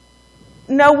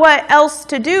know what else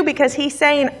to do because he's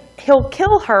saying he'll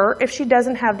kill her if she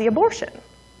doesn't have the abortion.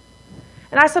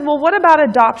 And I said, well, what about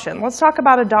adoption? Let's talk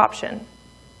about adoption.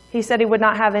 He said he would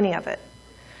not have any of it.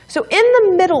 So in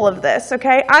the middle of this,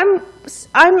 okay, I'm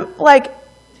like,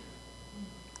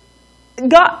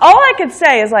 God, all I could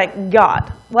say is like,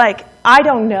 God, like, I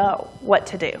don't know what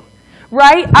to do,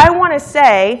 right? I want to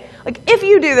say, like, if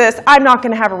you do this, I'm not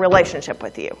going to have a relationship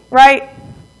with you, right?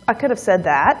 I could have said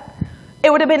that.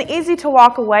 It would have been easy to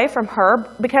walk away from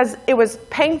her because it was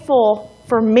painful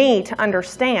for me to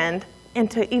understand and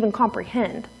to even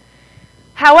comprehend.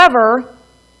 However,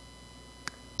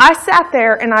 I sat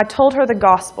there and I told her the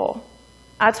gospel.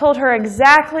 I told her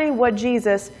exactly what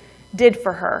Jesus did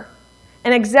for her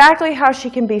and exactly how she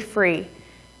can be free.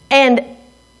 And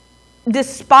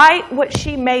despite what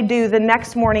she may do the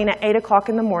next morning at 8 o'clock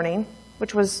in the morning,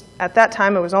 which was, at that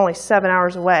time, it was only 7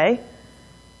 hours away,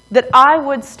 that I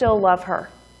would still love her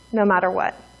no matter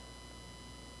what.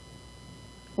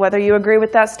 Whether you agree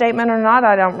with that statement or not,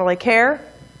 I don't really care.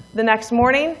 The next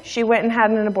morning, she went and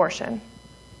had an abortion.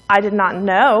 I did not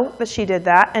know that she did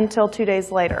that until 2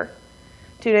 days later.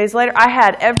 2 days later, I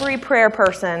had every prayer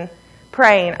person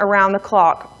praying around the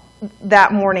clock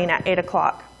that morning at 8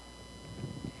 o'clock.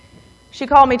 She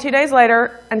called me 2 days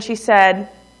later, and she said,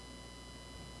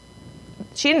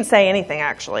 she didn't say anything,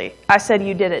 actually. I said,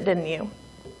 you did it, didn't you?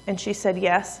 And she said,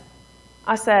 yes.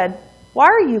 I said, why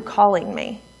are you calling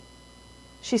me?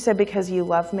 She said, because you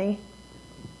love me.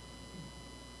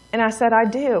 And I said, I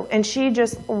do. And she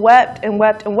just wept and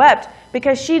wept and wept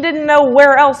because she didn't know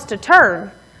where else to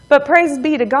turn. But praise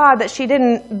be to God that she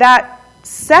didn't that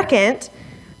second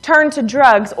turn to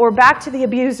drugs or back to the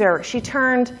abuser. She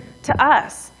turned to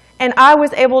us. And I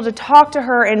was able to talk to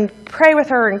her and pray with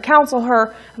her and counsel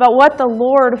her about what the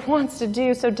Lord wants to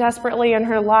do so desperately in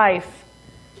her life.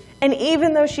 And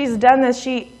even though she's done this,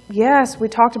 yes, we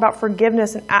talked about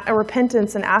forgiveness and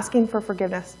repentance and asking for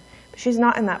forgiveness. But she's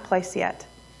not in that place yet.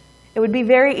 It would be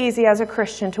very easy as a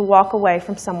Christian to walk away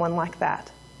from someone like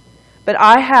that. But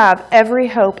I have every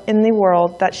hope in the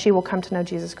world that she will come to know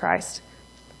Jesus Christ.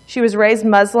 She was raised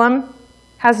Muslim,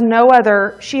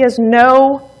 she has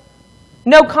no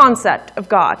concept of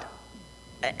God,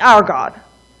 our God.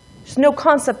 There's no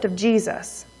concept of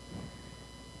Jesus.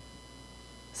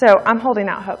 So I'm holding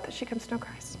out hope that she comes to know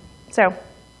Christ. So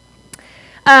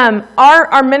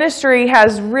our ministry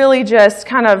has really just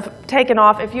kind of taken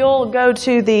off. If you'll go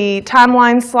to the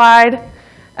timeline slide,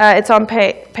 it's on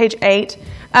page 8.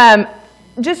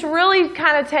 Just really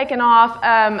kind of taken off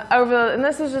and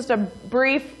this is just a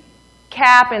brief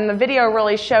cap, and the video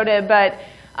really showed it, but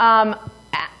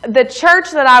the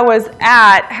church that I was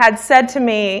at had said to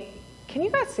me, can you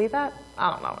guys see that? I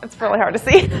don't know. It's really hard to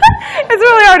see. It's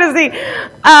really hard to see.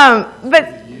 But,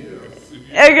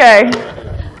 okay.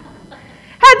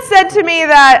 Had said to me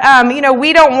that,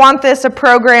 we don't want this a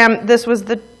program. This was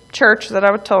the church that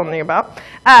I was telling you about.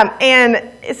 And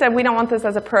it said, we don't want this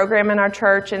as a program in our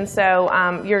church, and so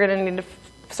you're going to need to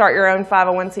start your own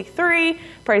 501c3.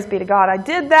 Praise be to God I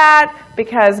did that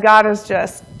because God has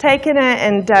just taken it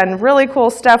and done really cool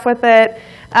stuff with it.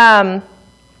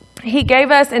 He gave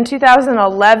us in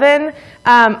 2011.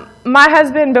 My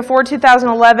husband, before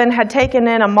 2011, had taken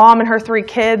in a mom and her 3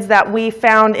 kids that we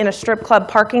found in a strip club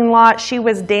parking lot. She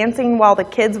was dancing while the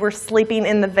kids were sleeping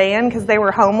in the van because they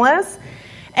were homeless.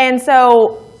 And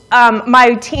so my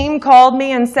team called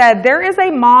me and said, there is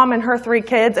a mom and her 3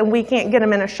 kids, and we can't get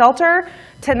them in a shelter.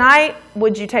 Tonight,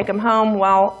 would you take them home?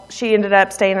 Well, she ended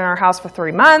up staying in our house for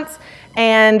 3 months.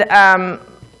 And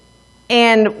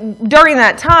during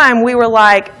that time, we were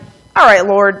like, all right,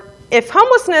 Lord, if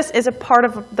homelessness is a part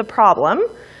of the problem,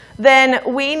 then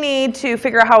we need to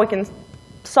figure out how we can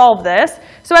solve this.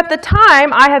 So at the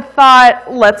time, I had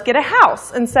thought, let's get a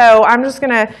house. And so I'm just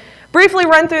going to briefly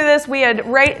run through this. We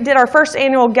did our first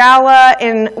annual gala,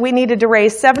 and we needed to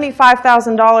raise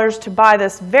 $75,000 to buy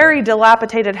this very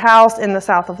dilapidated house in the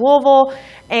south of Louisville.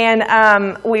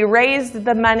 And we raised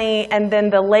the money, and then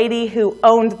the lady who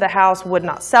owned the house would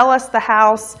not sell us the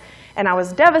house. And I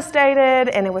was devastated,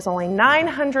 and it was only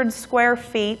 900 square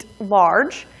feet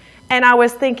large. And I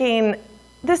was thinking,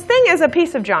 this thing is a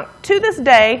piece of junk. To this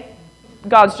day,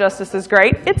 God's justice is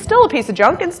great. It's still a piece of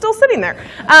junk and still sitting there.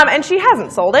 And she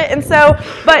hasn't sold it. And so,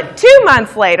 but 2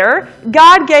 months later,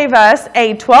 God gave us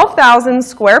a 12,000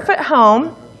 square foot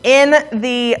home in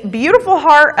the beautiful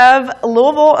heart of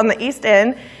Louisville on the East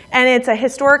End. And it's a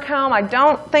historic home. I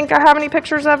don't think I have any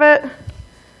pictures of it.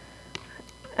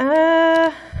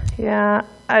 Yeah,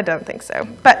 I don't think so.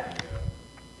 But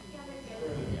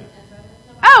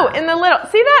No, in the little,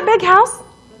 see that big house?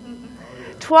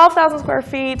 12,000 square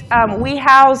feet. We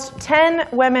housed 10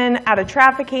 women out of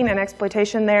trafficking and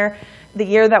exploitation there the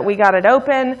year that we got it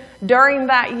open. During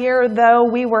that year, though,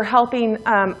 we were helping,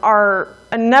 our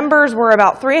numbers were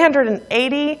about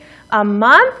 380 a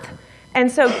month.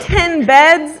 And so 10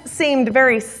 beds seemed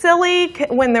very silly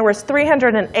when there was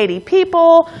 380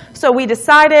 people. So we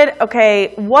decided,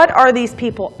 okay, what are these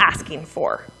people asking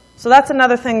for? So that's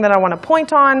another thing that I want to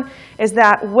point on, is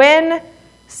that when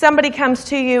somebody comes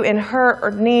to you in hurt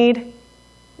or need,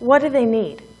 what do they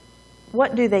need?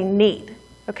 What do they need?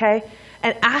 Okay?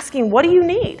 And asking, what do you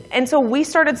need? And so I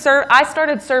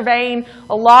started surveying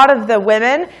a lot of the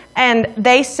women, and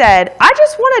they said, I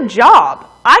just want a job.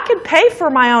 I could pay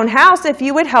for my own house if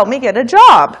you would help me get a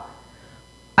job.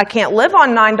 I can't live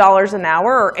on $9 an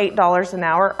hour or $8 an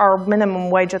hour. Our minimum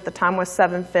wage at the time was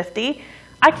 $7.50.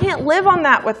 I can't live on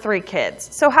that with 3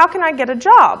 kids. So how can I get a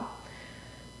job?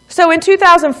 So in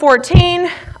 2014,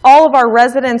 all of our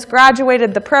residents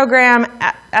graduated the program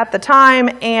at the time,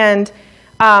 and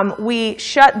we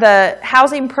shut the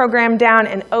housing program down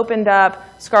and opened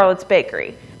up Scarlett's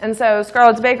Bakery. And so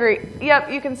Scarlett's Bakery,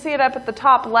 yep, you can see it up at the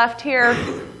top left here.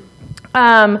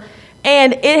 And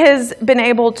it has been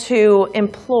able to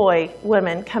employ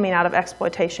women coming out of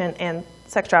exploitation and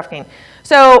sex trafficking.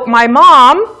 So my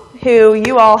mom, who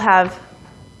you all have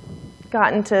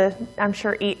gotten to, I'm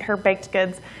sure, eat her baked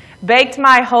goods, baked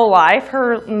my whole life.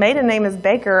 Her maiden name is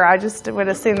Baker. I just would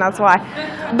assume that's why.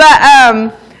 But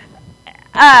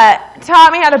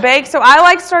taught me how to bake. So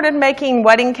I started making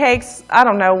wedding cakes. I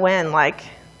don't know when. I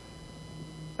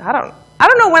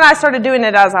don't know when I started doing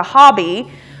it as a hobby.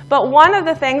 But one of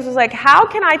the things was how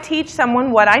can I teach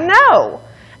someone what I know?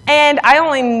 And I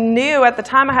only knew at the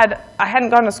time I hadn't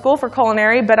gone to school for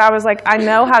culinary, but I was I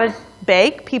know how to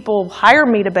bake. People hire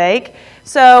me to bake,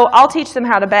 so I'll teach them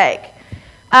how to bake.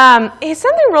 It's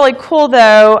something really cool,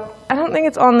 though. I don't think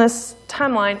it's on this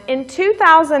timeline. In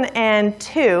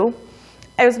 2002,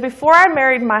 it was before I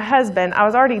married my husband. I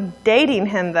was already dating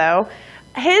him, though.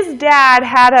 His dad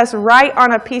had us write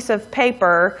on a piece of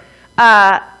paper,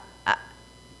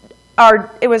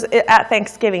 it was at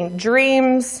Thanksgiving,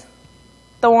 dreams,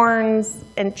 thorns,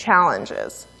 and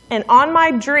challenges. And on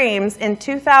my dreams in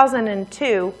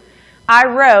 2002, I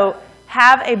wrote,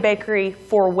 have a bakery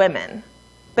for women.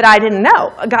 But I didn't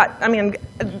know. God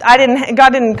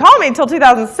didn't call me until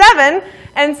 2007,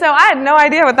 and so I had no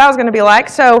idea what that was going to be like.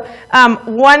 So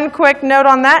one quick note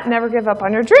on that, never give up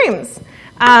on your dreams.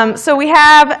 So we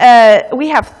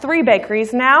have 3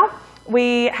 bakeries now.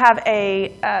 We have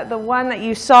the one that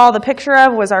you saw the picture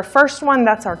of was our first one.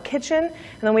 That's our kitchen.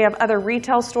 And then we have other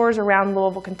retail stores around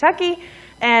Louisville, Kentucky.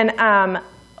 And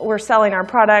we're selling our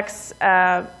products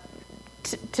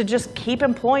to just keep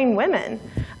employing women.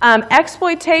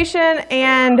 Exploitation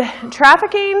and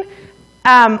trafficking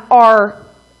are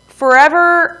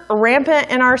forever rampant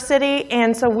in our city,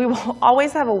 and so we will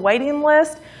always have a waiting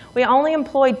list. We only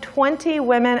employ 20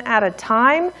 women at a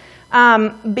time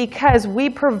because we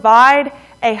provide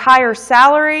a higher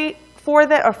salary for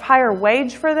them, or higher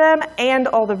wage for them, and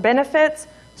all the benefits,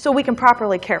 so we can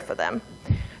properly care for them.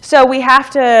 So we have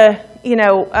to,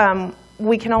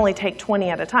 we can only take 20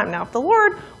 at a time. Now, if the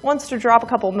Lord wants to drop a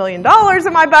couple $1 million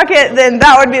in my bucket, then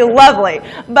that would be lovely.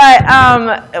 But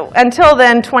until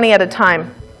then, 20 at a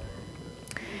time.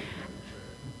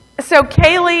 So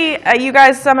Kaylee, you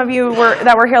guys, some of you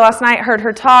that were here last night heard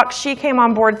her talk. She came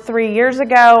on board 3 years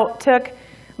ago, took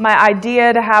my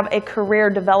idea to have a career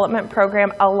development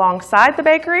program alongside the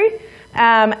bakery.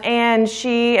 And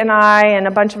she and I and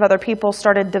a bunch of other people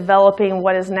started developing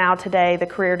what is now today the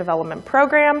Career Development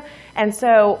Program. And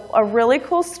so a really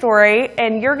cool story,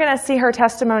 and you're going to see her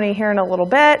testimony here in a little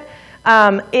bit,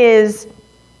 is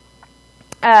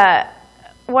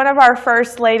one of our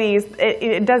first ladies,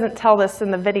 it doesn't tell this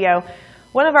in the video,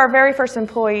 one of our very first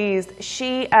employees,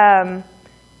 she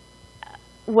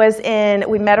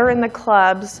we met her in the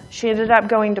clubs. She ended up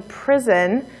going to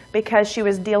prison because she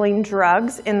was dealing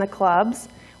drugs in the clubs.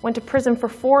 Went to prison for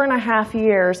 4.5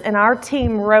 years, and our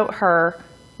team wrote her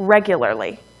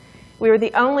regularly. We were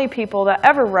the only people that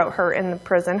ever wrote her in the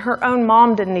prison. Her own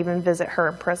mom didn't even visit her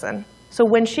in prison. So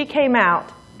when she came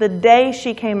out, the day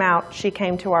she came out, she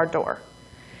came to our door.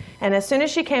 And as soon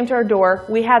as she came to our door,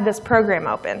 we had this program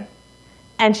open.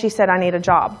 And she said, I need a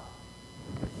job.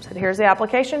 I said, here's the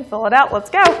application, fill it out,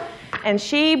 let's go. And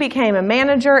she became a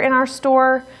manager in our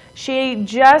store. She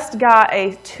just got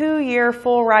a 2-year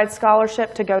full ride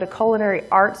scholarship to go to culinary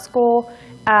art school.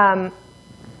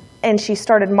 And she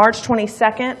started March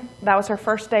 22nd. That was her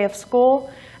first day of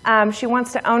school. She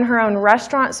wants to own her own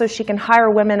restaurant so she can hire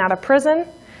women out of prison.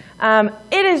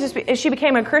 It is just, she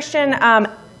became a Christian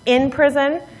in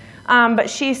prison, but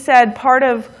she said part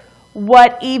of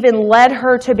what even led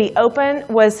her to be open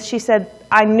was, she said,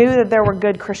 I knew that there were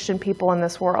good Christian people in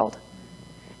this world.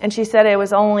 And she said it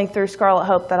was only through Scarlet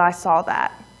Hope that I saw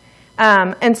that.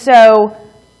 And so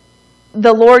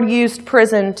the Lord used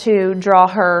prison to draw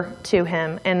her to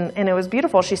him, and it was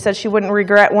beautiful. She said she wouldn't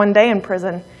regret one day in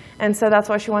prison, and so that's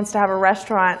why she wants to have a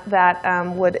restaurant that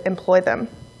would employ them.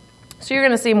 So you're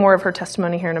going to see more of her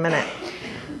testimony here in a minute.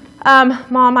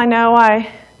 Mom, I know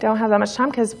I don't have that much time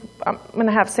because I'm going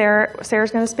to have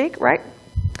Sarah's going to speak, right?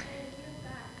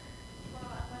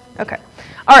 Okay.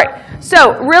 All right.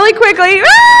 So really quickly,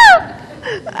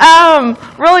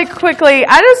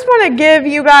 I just want to give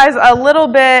you guys a little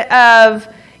bit of,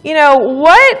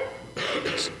 what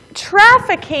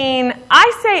trafficking,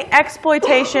 I say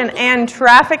exploitation and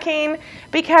trafficking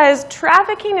because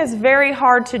trafficking is very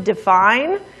hard to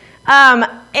define.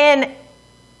 And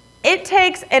it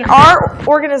takes, in our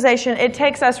organization, it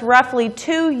takes us roughly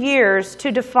 2 years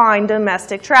to define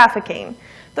domestic trafficking.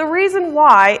 The reason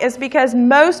why is because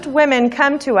most women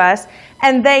come to us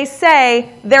and they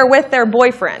say they're with their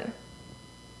boyfriend.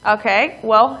 Okay,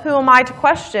 well, who am I to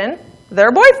question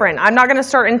their boyfriend? I'm not going to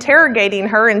start interrogating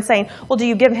her and saying, well, do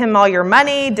you give him all your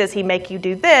money? Does he make you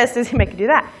do this? Does he make you do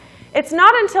that? It's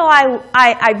not until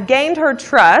I've gained her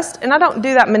trust, and I don't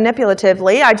do that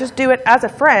manipulatively, I just do it as a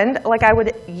friend, like I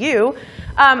would you,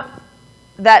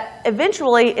 that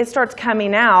eventually it starts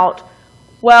coming out,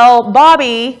 well,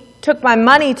 Bobby took my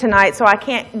money tonight, so I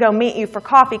can't go meet you for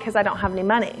coffee because I don't have any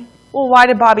money. Well, why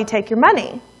did Bobby take your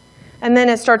money? And then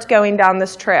it starts going down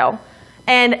this trail.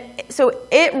 And so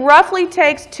it roughly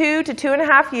takes 2 to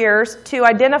 2.5 years to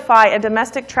identify a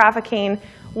domestic trafficking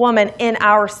woman in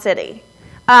our city.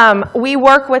 We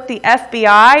work with the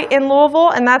FBI in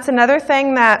Louisville, and that's another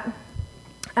thing that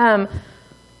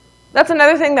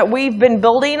we've been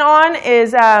building on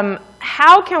is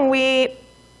how can we,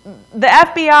 the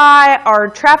FBI, our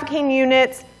trafficking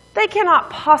units, they cannot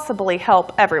possibly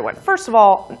help everyone. First of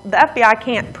all, the FBI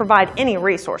can't provide any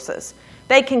resources.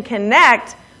 They can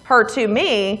connect her to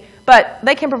me, but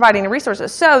they can't provide any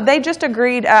resources. So they just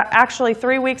agreed, actually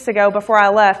 3 weeks ago before I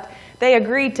left, they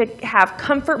agreed to have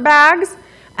comfort bags.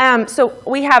 So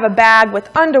we have a bag with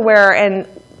underwear and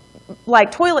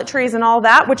like toiletries and all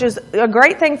that, which is a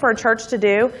great thing for a church to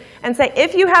do, and say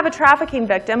if you have a trafficking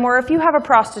victim or if you have a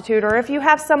prostitute or if you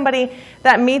have somebody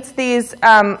that meets these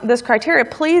this criteria,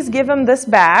 please give them this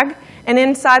bag, and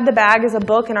inside the bag is a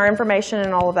book and our information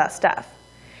and all of that stuff.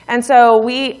 And so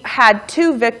we had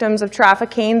 2 victims of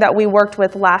trafficking that we worked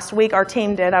with last week. Our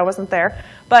team did. I wasn't there.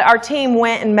 But our team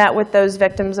went and met with those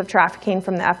victims of trafficking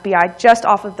from the FBI just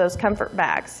off of those comfort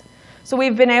bags. So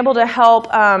we've been able to help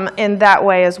in that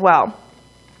way as well.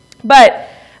 But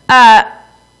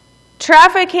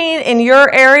trafficking in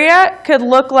your area could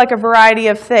look like a variety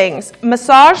of things.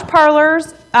 Massage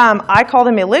parlors, I call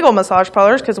them illegal massage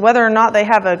parlors because whether or not they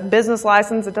have a business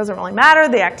license, it doesn't really matter.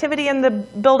 The activity in the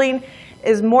building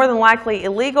is more than likely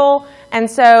illegal. And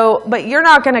so, but you're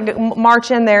not going to march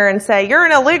in there and say, you're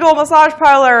an illegal massage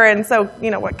parlor, and so,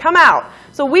 come out.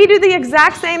 So we do the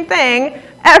exact same thing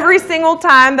every single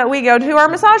time that we go to our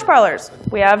massage parlors.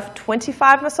 We have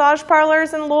 25 massage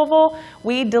parlors in Louisville.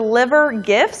 We deliver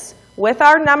gifts with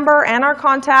our number and our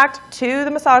contact to the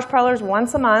massage parlors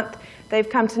once a month. They've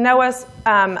come to know us.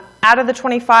 Out of the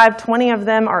 25, 20 of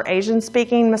them are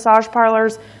Asian-speaking massage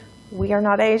parlors. We are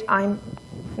not Asian. I'm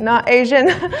not Asian.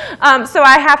 So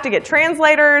I have to get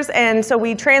translators, and so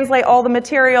we translate all the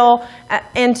material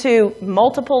into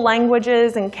multiple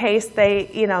languages in case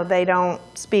they don't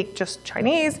speak just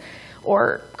Chinese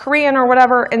or Korean or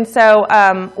whatever. And so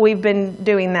we've been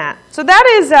doing that. So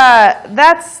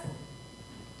that's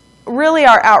really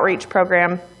our outreach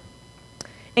program.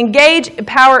 Engage,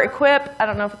 empower, equip. I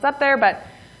don't know if it's up there, but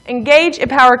engage,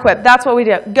 empower, equip. That's what we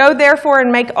do. Go therefore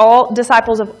and make all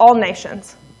disciples of all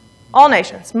nations. All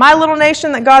nations. My little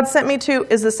nation that God sent me to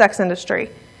is the sex industry.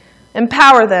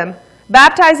 Empower them,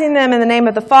 baptizing them in the name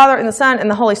of the Father and the Son and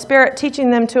the Holy Spirit,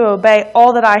 teaching them to obey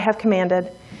all that I have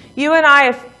commanded. You and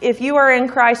I, if you are in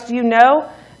Christ, you know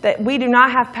that we do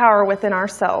not have power within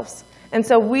ourselves. And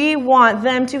so we want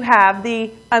them to have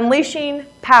the unleashing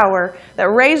power that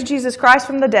raised Jesus Christ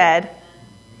from the dead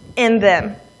in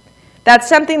them. That's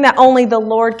something that only the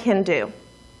Lord can do.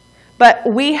 But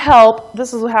we help,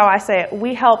 this is how I say it,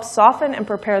 we help soften and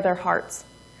prepare their hearts.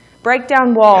 Break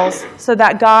down walls so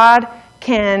that God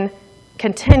can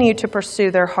continue to pursue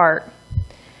their heart.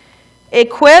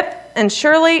 Equip, and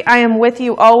surely I am with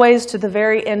you always to the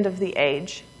very end of the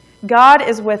age. God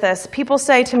is with us. People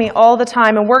say to me all the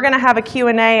time, and we're going to have a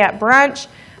Q&A at brunch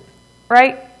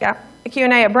right? Yeah, a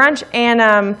Q&A at brunch.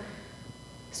 And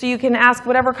so you can ask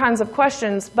whatever kinds of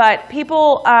questions. But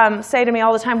people say to me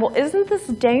all the time, well, isn't this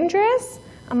dangerous?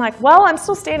 I'm like, well, I'm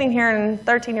still standing here and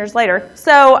 13 years later.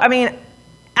 So, I mean,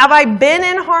 have I been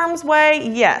in harm's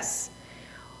way? Yes.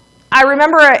 I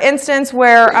remember an instance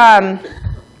where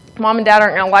Mom and Dad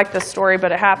aren't going to like this story,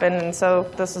 but it happened, and so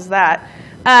this is that.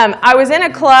 I was in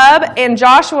a club, and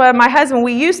Joshua, my husband,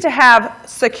 we used to have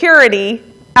security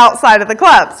outside of the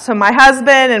clubs. So my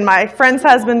husband and my friend's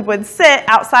husband would sit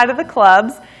outside of the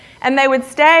clubs, and they would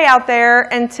stay out there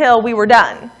until we were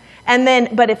done. And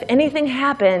then, but if anything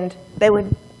happened, they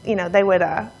would,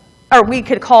 or we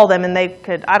could call them, and they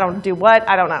could, I don't do what,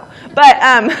 I don't know. But,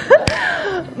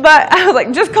 but I was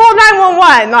like, just call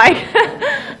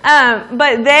 911,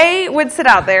 but they would sit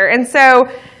out there. And so,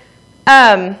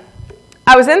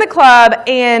 I was in the club,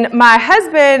 and my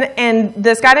husband and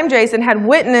this guy named Jason had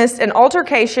witnessed an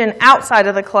altercation outside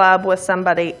of the club with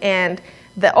somebody, and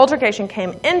the altercation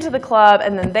came into the club,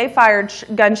 and then they fired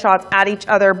gunshots at each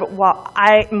other, but while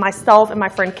myself and my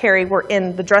friend Carrie were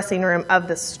in the dressing room of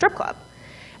this strip club.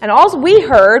 And all we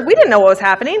heard, we didn't know what was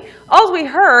happening, all we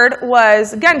heard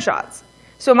was gunshots.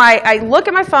 So I look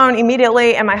at my phone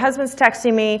immediately, and my husband's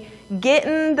texting me, get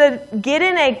in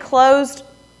a closed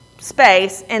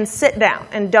space and sit down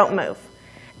and don't move.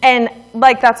 And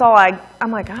that's all I'm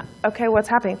like, okay, what's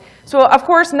happening? So of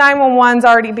course 911's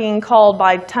already being called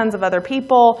by tons of other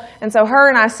people, and so her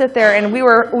and I sit there, and we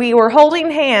were holding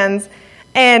hands,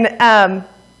 and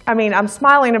I'm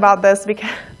smiling about this because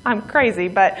I'm crazy,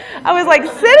 but I was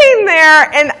sitting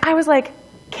there, and I was like,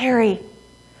 Carrie,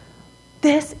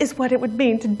 this is what it would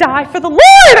mean to die for the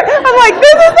Lord. I'm like,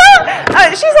 this is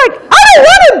it. She's like, I don't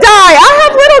want to die. I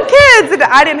have little kids. And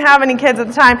I didn't have any kids at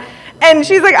the time. And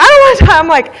she's like, I don't want to die. I'm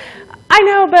like, I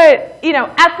know, but,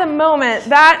 at the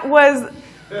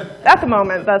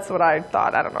moment, that's what I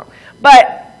thought. I don't know.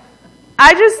 But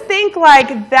I just think,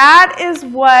 that is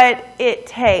what it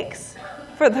takes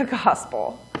for the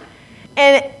gospel.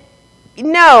 And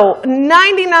no,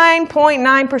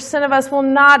 99.9% of us will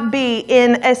not be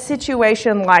in a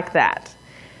situation like that.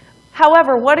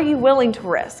 However, what are you willing to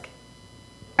risk?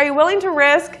 Are you willing to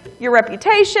risk your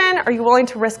reputation? Are you willing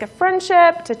to risk a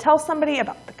friendship, to tell somebody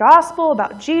about the gospel,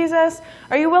 about Jesus?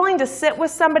 Are you willing to sit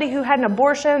with somebody who had an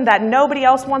abortion that nobody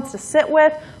else wants to sit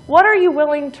with? What are you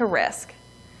willing to risk?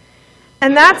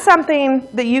 And that's something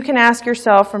that you can ask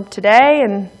yourself from today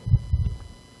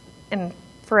and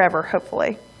forever,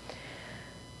 hopefully.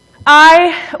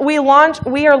 We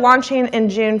are launching in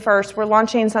June 1st. We're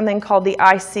launching something called the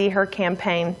I See Her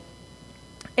campaign.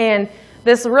 And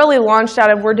this really launched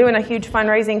out of, we're doing a huge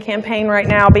fundraising campaign right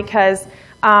now because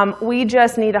we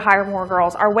just need to hire more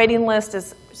girls. Our waiting list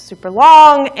is super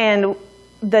long, and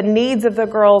the needs of the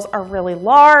girls are really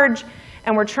large.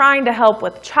 And we're trying to help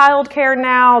with childcare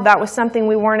now. That was something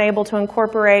we weren't able to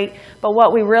incorporate. But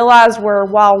what we realized were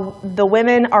while the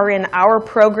women are in our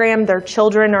program, their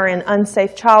children are in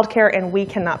unsafe childcare, and we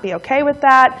cannot be okay with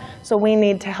that. So we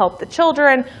need to help the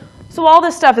children. So all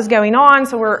this stuff is going on.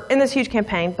 So we're in this huge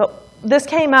campaign. But this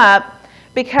came up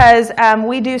because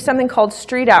we do something called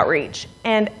street outreach.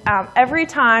 And every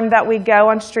time that we go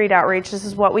on street outreach, this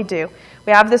is what we do.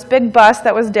 We have this big bus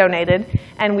that was donated,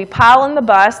 and we pile in the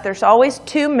bus. There's always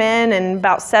 2 men and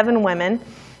about 7 women.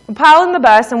 We pile in the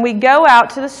bus, and we go out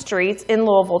to the streets in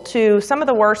Louisville, to some of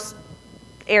the worst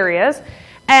areas,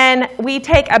 and we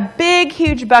take a big,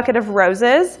 huge bucket of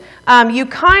roses. You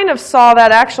kind of saw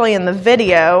that actually in the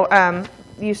video.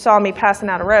 You saw me passing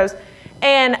out a rose.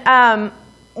 And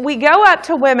we go up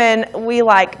to women. We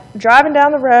driving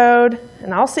down the road,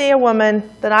 and I'll see a woman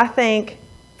that I think,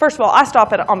 first of all, I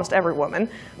stop at almost every woman,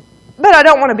 but I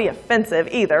don't want to be offensive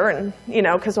either, and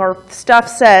because our stuff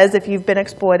says if you've been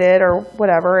exploited or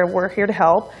whatever, and we're here to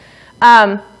help.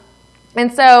 And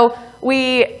so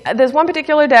this one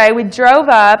particular day, we drove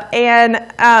up and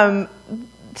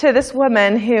to this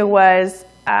woman who was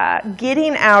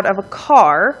getting out of a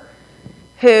car.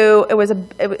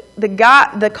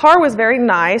 The car was very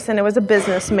nice, and it was a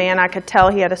businessman. I could tell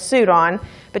he had a suit on.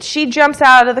 But she jumps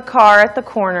out of the car at the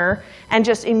corner and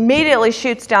just immediately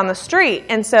shoots down the street.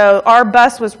 And so our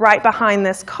bus was right behind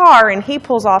this car, and he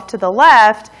pulls off to the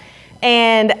left.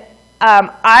 And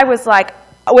I was like,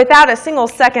 without a single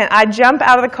second, I jump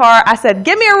out of the car. I said,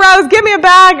 give me a rose, give me a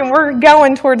bag, and we're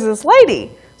going towards this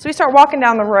lady. So we start walking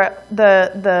down the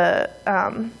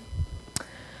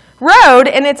road,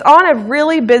 and it's on a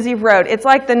really busy road. It's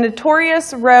like the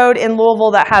notorious road in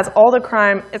Louisville that has all the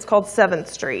crime. It's called 7th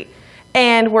Street.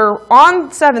 And we're on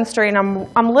 7th Street, and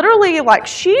I'm literally like,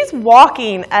 she's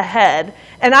walking ahead,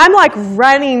 and I'm like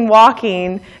running,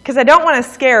 walking, because I don't want to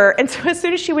scare her. And so as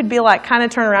soon as she would be like, kind of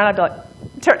turn around, I'd be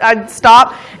like, I'd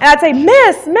stop, and I'd say,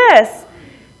 Miss, Miss.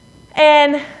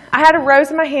 And I had a rose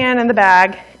in my hand in the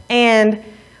bag, and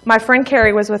my friend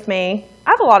Carrie was with me.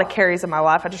 I have a lot of Carries in my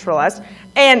life, I just realized.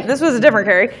 And this was a different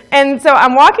Carrie. And so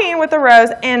I'm walking in with the rose,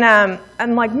 and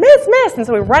I'm like, Miss, Miss. And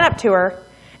so we run up to her.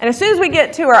 And as soon as we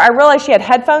get to her, I realized she had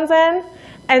headphones in.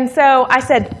 And so I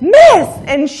said, Miss!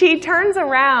 And she turns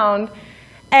around,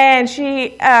 and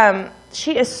she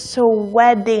is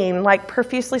sweating, like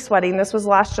profusely sweating. This was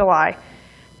last July.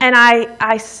 And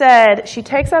I said, she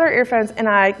takes out her earphones, and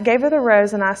I gave her the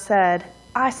rose, and I said,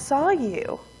 I saw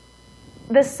you.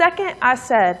 The second I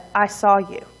said, I saw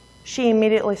you, she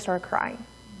immediately started crying.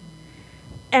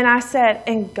 And I said,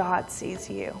 and God sees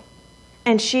you.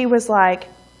 And she was like,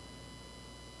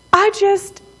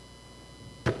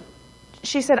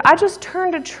 she said, I just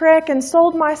turned a trick and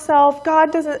sold myself.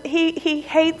 God doesn't, he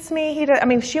hates me.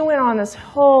 She went on this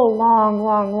whole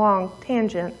long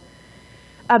tangent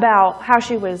about how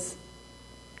she was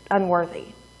unworthy.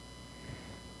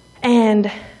 And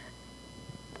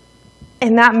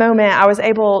in that moment, I was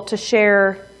able to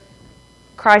share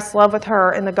Christ's love with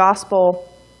her in the gospel.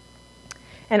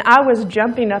 And I was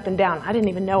jumping up and down. I didn't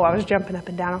even know I was jumping up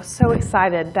and down. I was so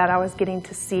excited that I was getting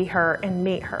to see her and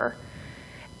meet her.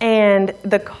 And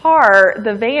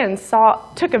the van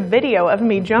took a video of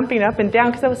me jumping up and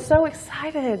down because I was so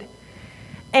excited.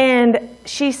 And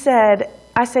I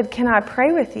said, can I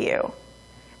pray with you?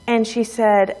 And she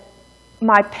said,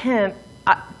 my pimp,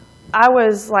 I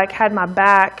was like, had my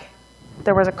back.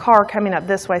 There was a car coming up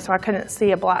this way, so I couldn't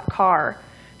see a black car.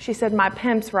 She said, my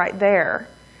pimp's right there.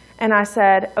 And I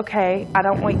said, okay, I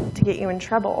don't want to get you in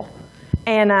trouble.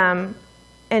 And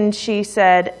she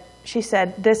said,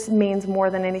 this means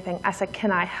more than anything. I said,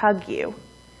 can I hug you?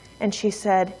 And she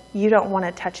said, you don't want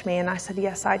to touch me. And I said,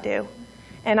 yes, I do.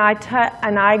 And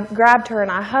I grabbed her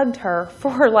and I hugged her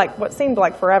for like what seemed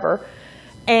like forever.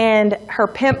 And her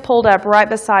pimp pulled up right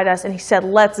beside us, and he said,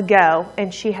 let's go.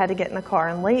 And she had to get in the car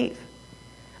and leave.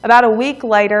 About a week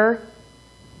later,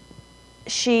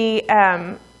 she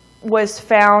was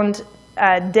found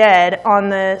dead on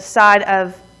the side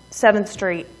of 7th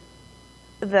Street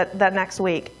that next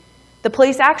week. The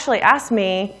police actually asked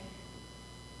me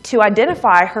to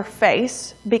identify her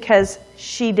face because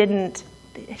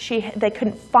they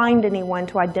couldn't find anyone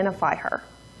to identify her.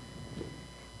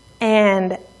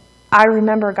 And I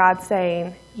remember God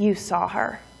saying, you saw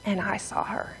her, and I saw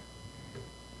her.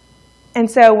 And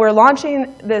so we're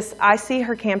launching this I See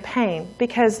Her campaign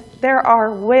because there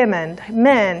are women,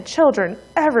 men, children,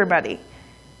 everybody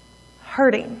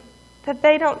hurting, that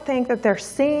they don't think that they're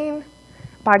seen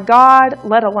by God,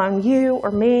 let alone you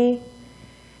or me.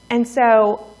 And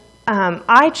so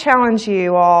I challenge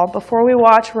you all, before we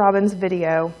watch Robin's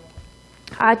video,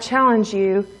 I challenge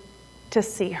you to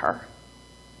see her.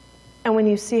 And when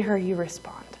you see her, you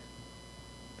respond.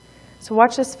 So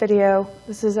watch this video.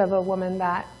 This is of a woman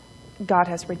that God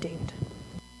has redeemed.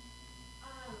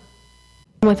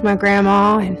 With my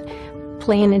grandma and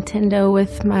playing Nintendo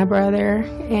with my brother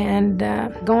and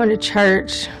going to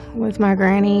church with my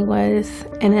granny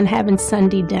and then having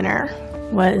Sunday dinner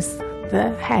was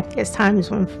the happiest times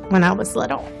when I was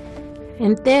little.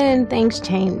 And then things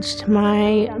changed.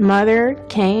 My mother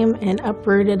came and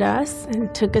uprooted us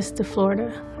and took us to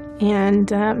Florida. And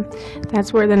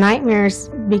that's where the nightmares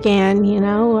began,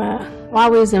 While I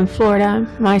was in Florida,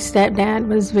 my stepdad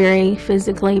was very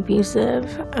physically abusive.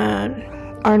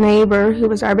 Our neighbor, who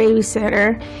was our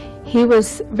babysitter, he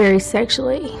was very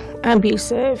sexually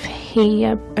abusive. He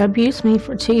abused me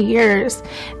for 2 years,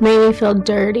 made me feel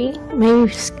dirty, made me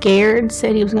scared,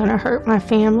 said he was going to hurt my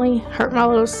family, hurt my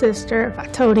little sister if I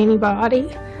told anybody.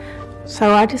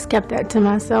 So I just kept that to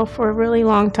myself for a really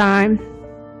long time.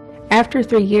 After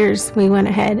 3 years, we went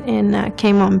ahead and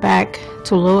came on back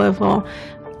to Louisville.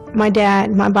 My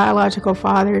dad, my biological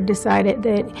father, decided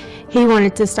that he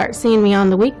wanted to start seeing me on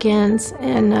the weekends,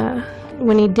 and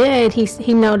when he did,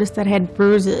 he noticed that I had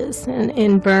bruises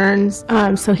and burns,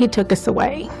 so he took us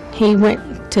away. He went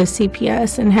to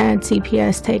CPS and had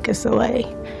CPS take us away.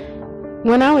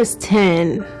 When I was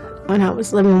 10, when I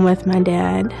was living with my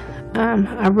dad,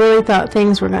 I really thought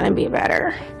things were going to be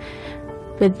better.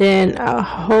 But then a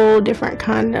whole different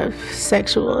kind of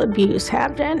sexual abuse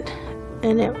happened.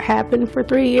 And it happened for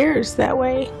 3 years that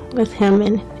way with him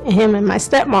and my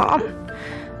stepmom.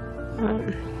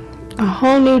 A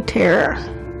whole new terror.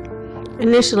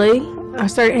 Initially, I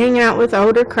started hanging out with an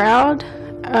older crowd.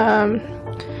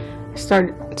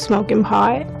 Started smoking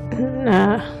pot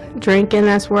and drinking.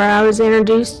 That's where I was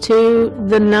introduced to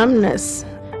the numbness.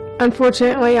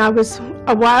 Unfortunately, I was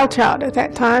a wild child at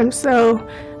that time, so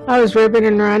I was ripping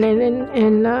and running,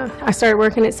 and I started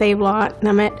working at Save Lot, and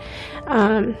I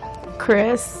met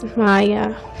Chris,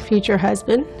 my future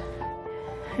husband.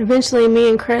 Eventually, me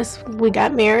and Chris, we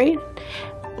got married.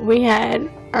 We had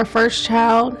our first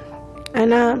child,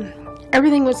 and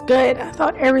everything was good. I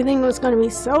thought everything was going to be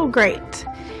so great.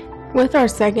 With our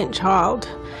second child,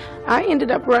 I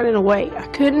ended up running away. I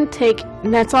couldn't take,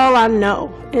 and that's all I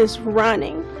know is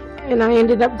running. And I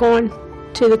ended up going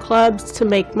to the clubs to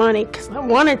make money because I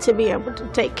wanted to be able to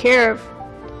take care of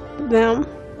them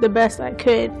the best I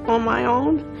could on my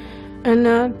own. And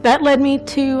that led me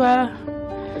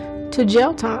to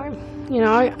jail time. You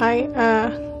know,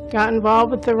 I got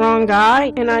involved with the wrong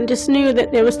guy, and I just knew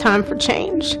that it was time for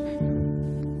change.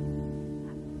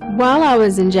 While I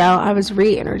was in jail, I was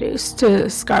reintroduced to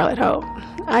Scarlet Hope.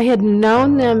 I had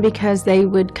known them because they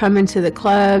would come into the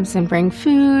clubs and bring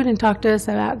food and talk to us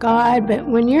about God, but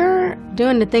when you're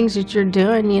doing the things that you're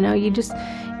doing, you know, you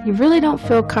really don't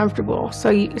feel comfortable. So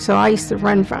I used to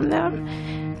run from them.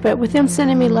 But with them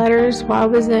sending me letters while I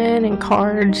was in and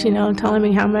cards, you know, telling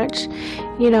me how much,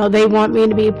 you know, they want me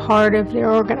to be a part of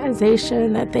their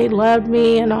organization, that they loved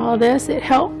me and all this, it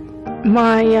helped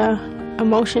my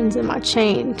emotions and my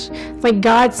change. It's like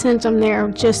God sent them there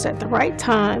just at the right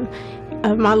time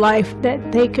of my life,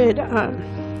 that they could,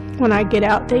 when I get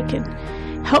out, they could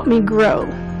help me grow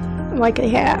like they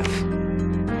have.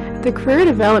 The career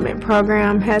development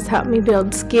program has helped me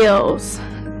build skills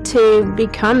to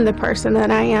become the person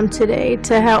that I am today,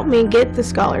 to help me get the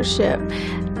scholarship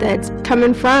that's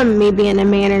coming from me being a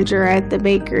manager at the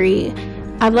bakery.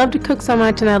 I love to cook so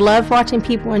much, and I love watching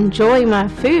people enjoy my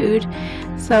food.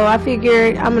 So I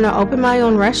figured I'm going to open my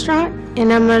own restaurant,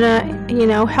 and I'm going to, you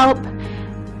know, help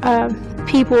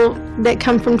people that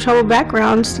come from troubled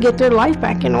backgrounds to get their life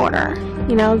back in order.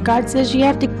 You know, God says you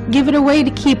have to give it away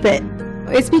to keep it.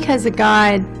 It's because of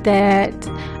God that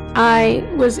I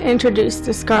was introduced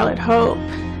to Scarlet Hope,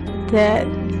 that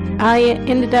I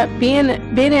ended up being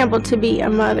able to be a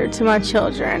mother to my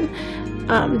children,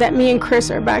 that me and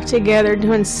Chris are back together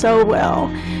doing so well,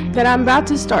 that I'm about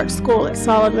to start school at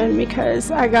Sullivan because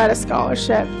I got a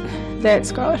scholarship that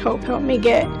Scarlet Hope helped me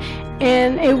get.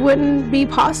 And it wouldn't be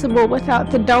possible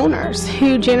without the donors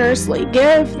who generously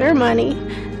give their money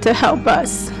to help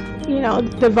us. You know,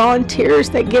 the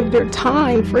volunteers that give their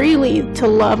time freely to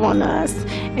love on us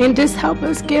and just help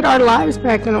us get our lives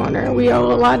back in order. We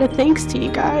owe a lot of thanks to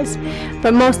you guys,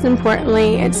 but most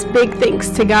importantly, it's big thanks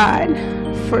to God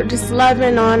for just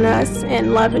loving on us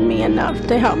and loving me enough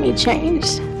to help me change.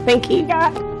 Thank you,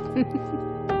 God.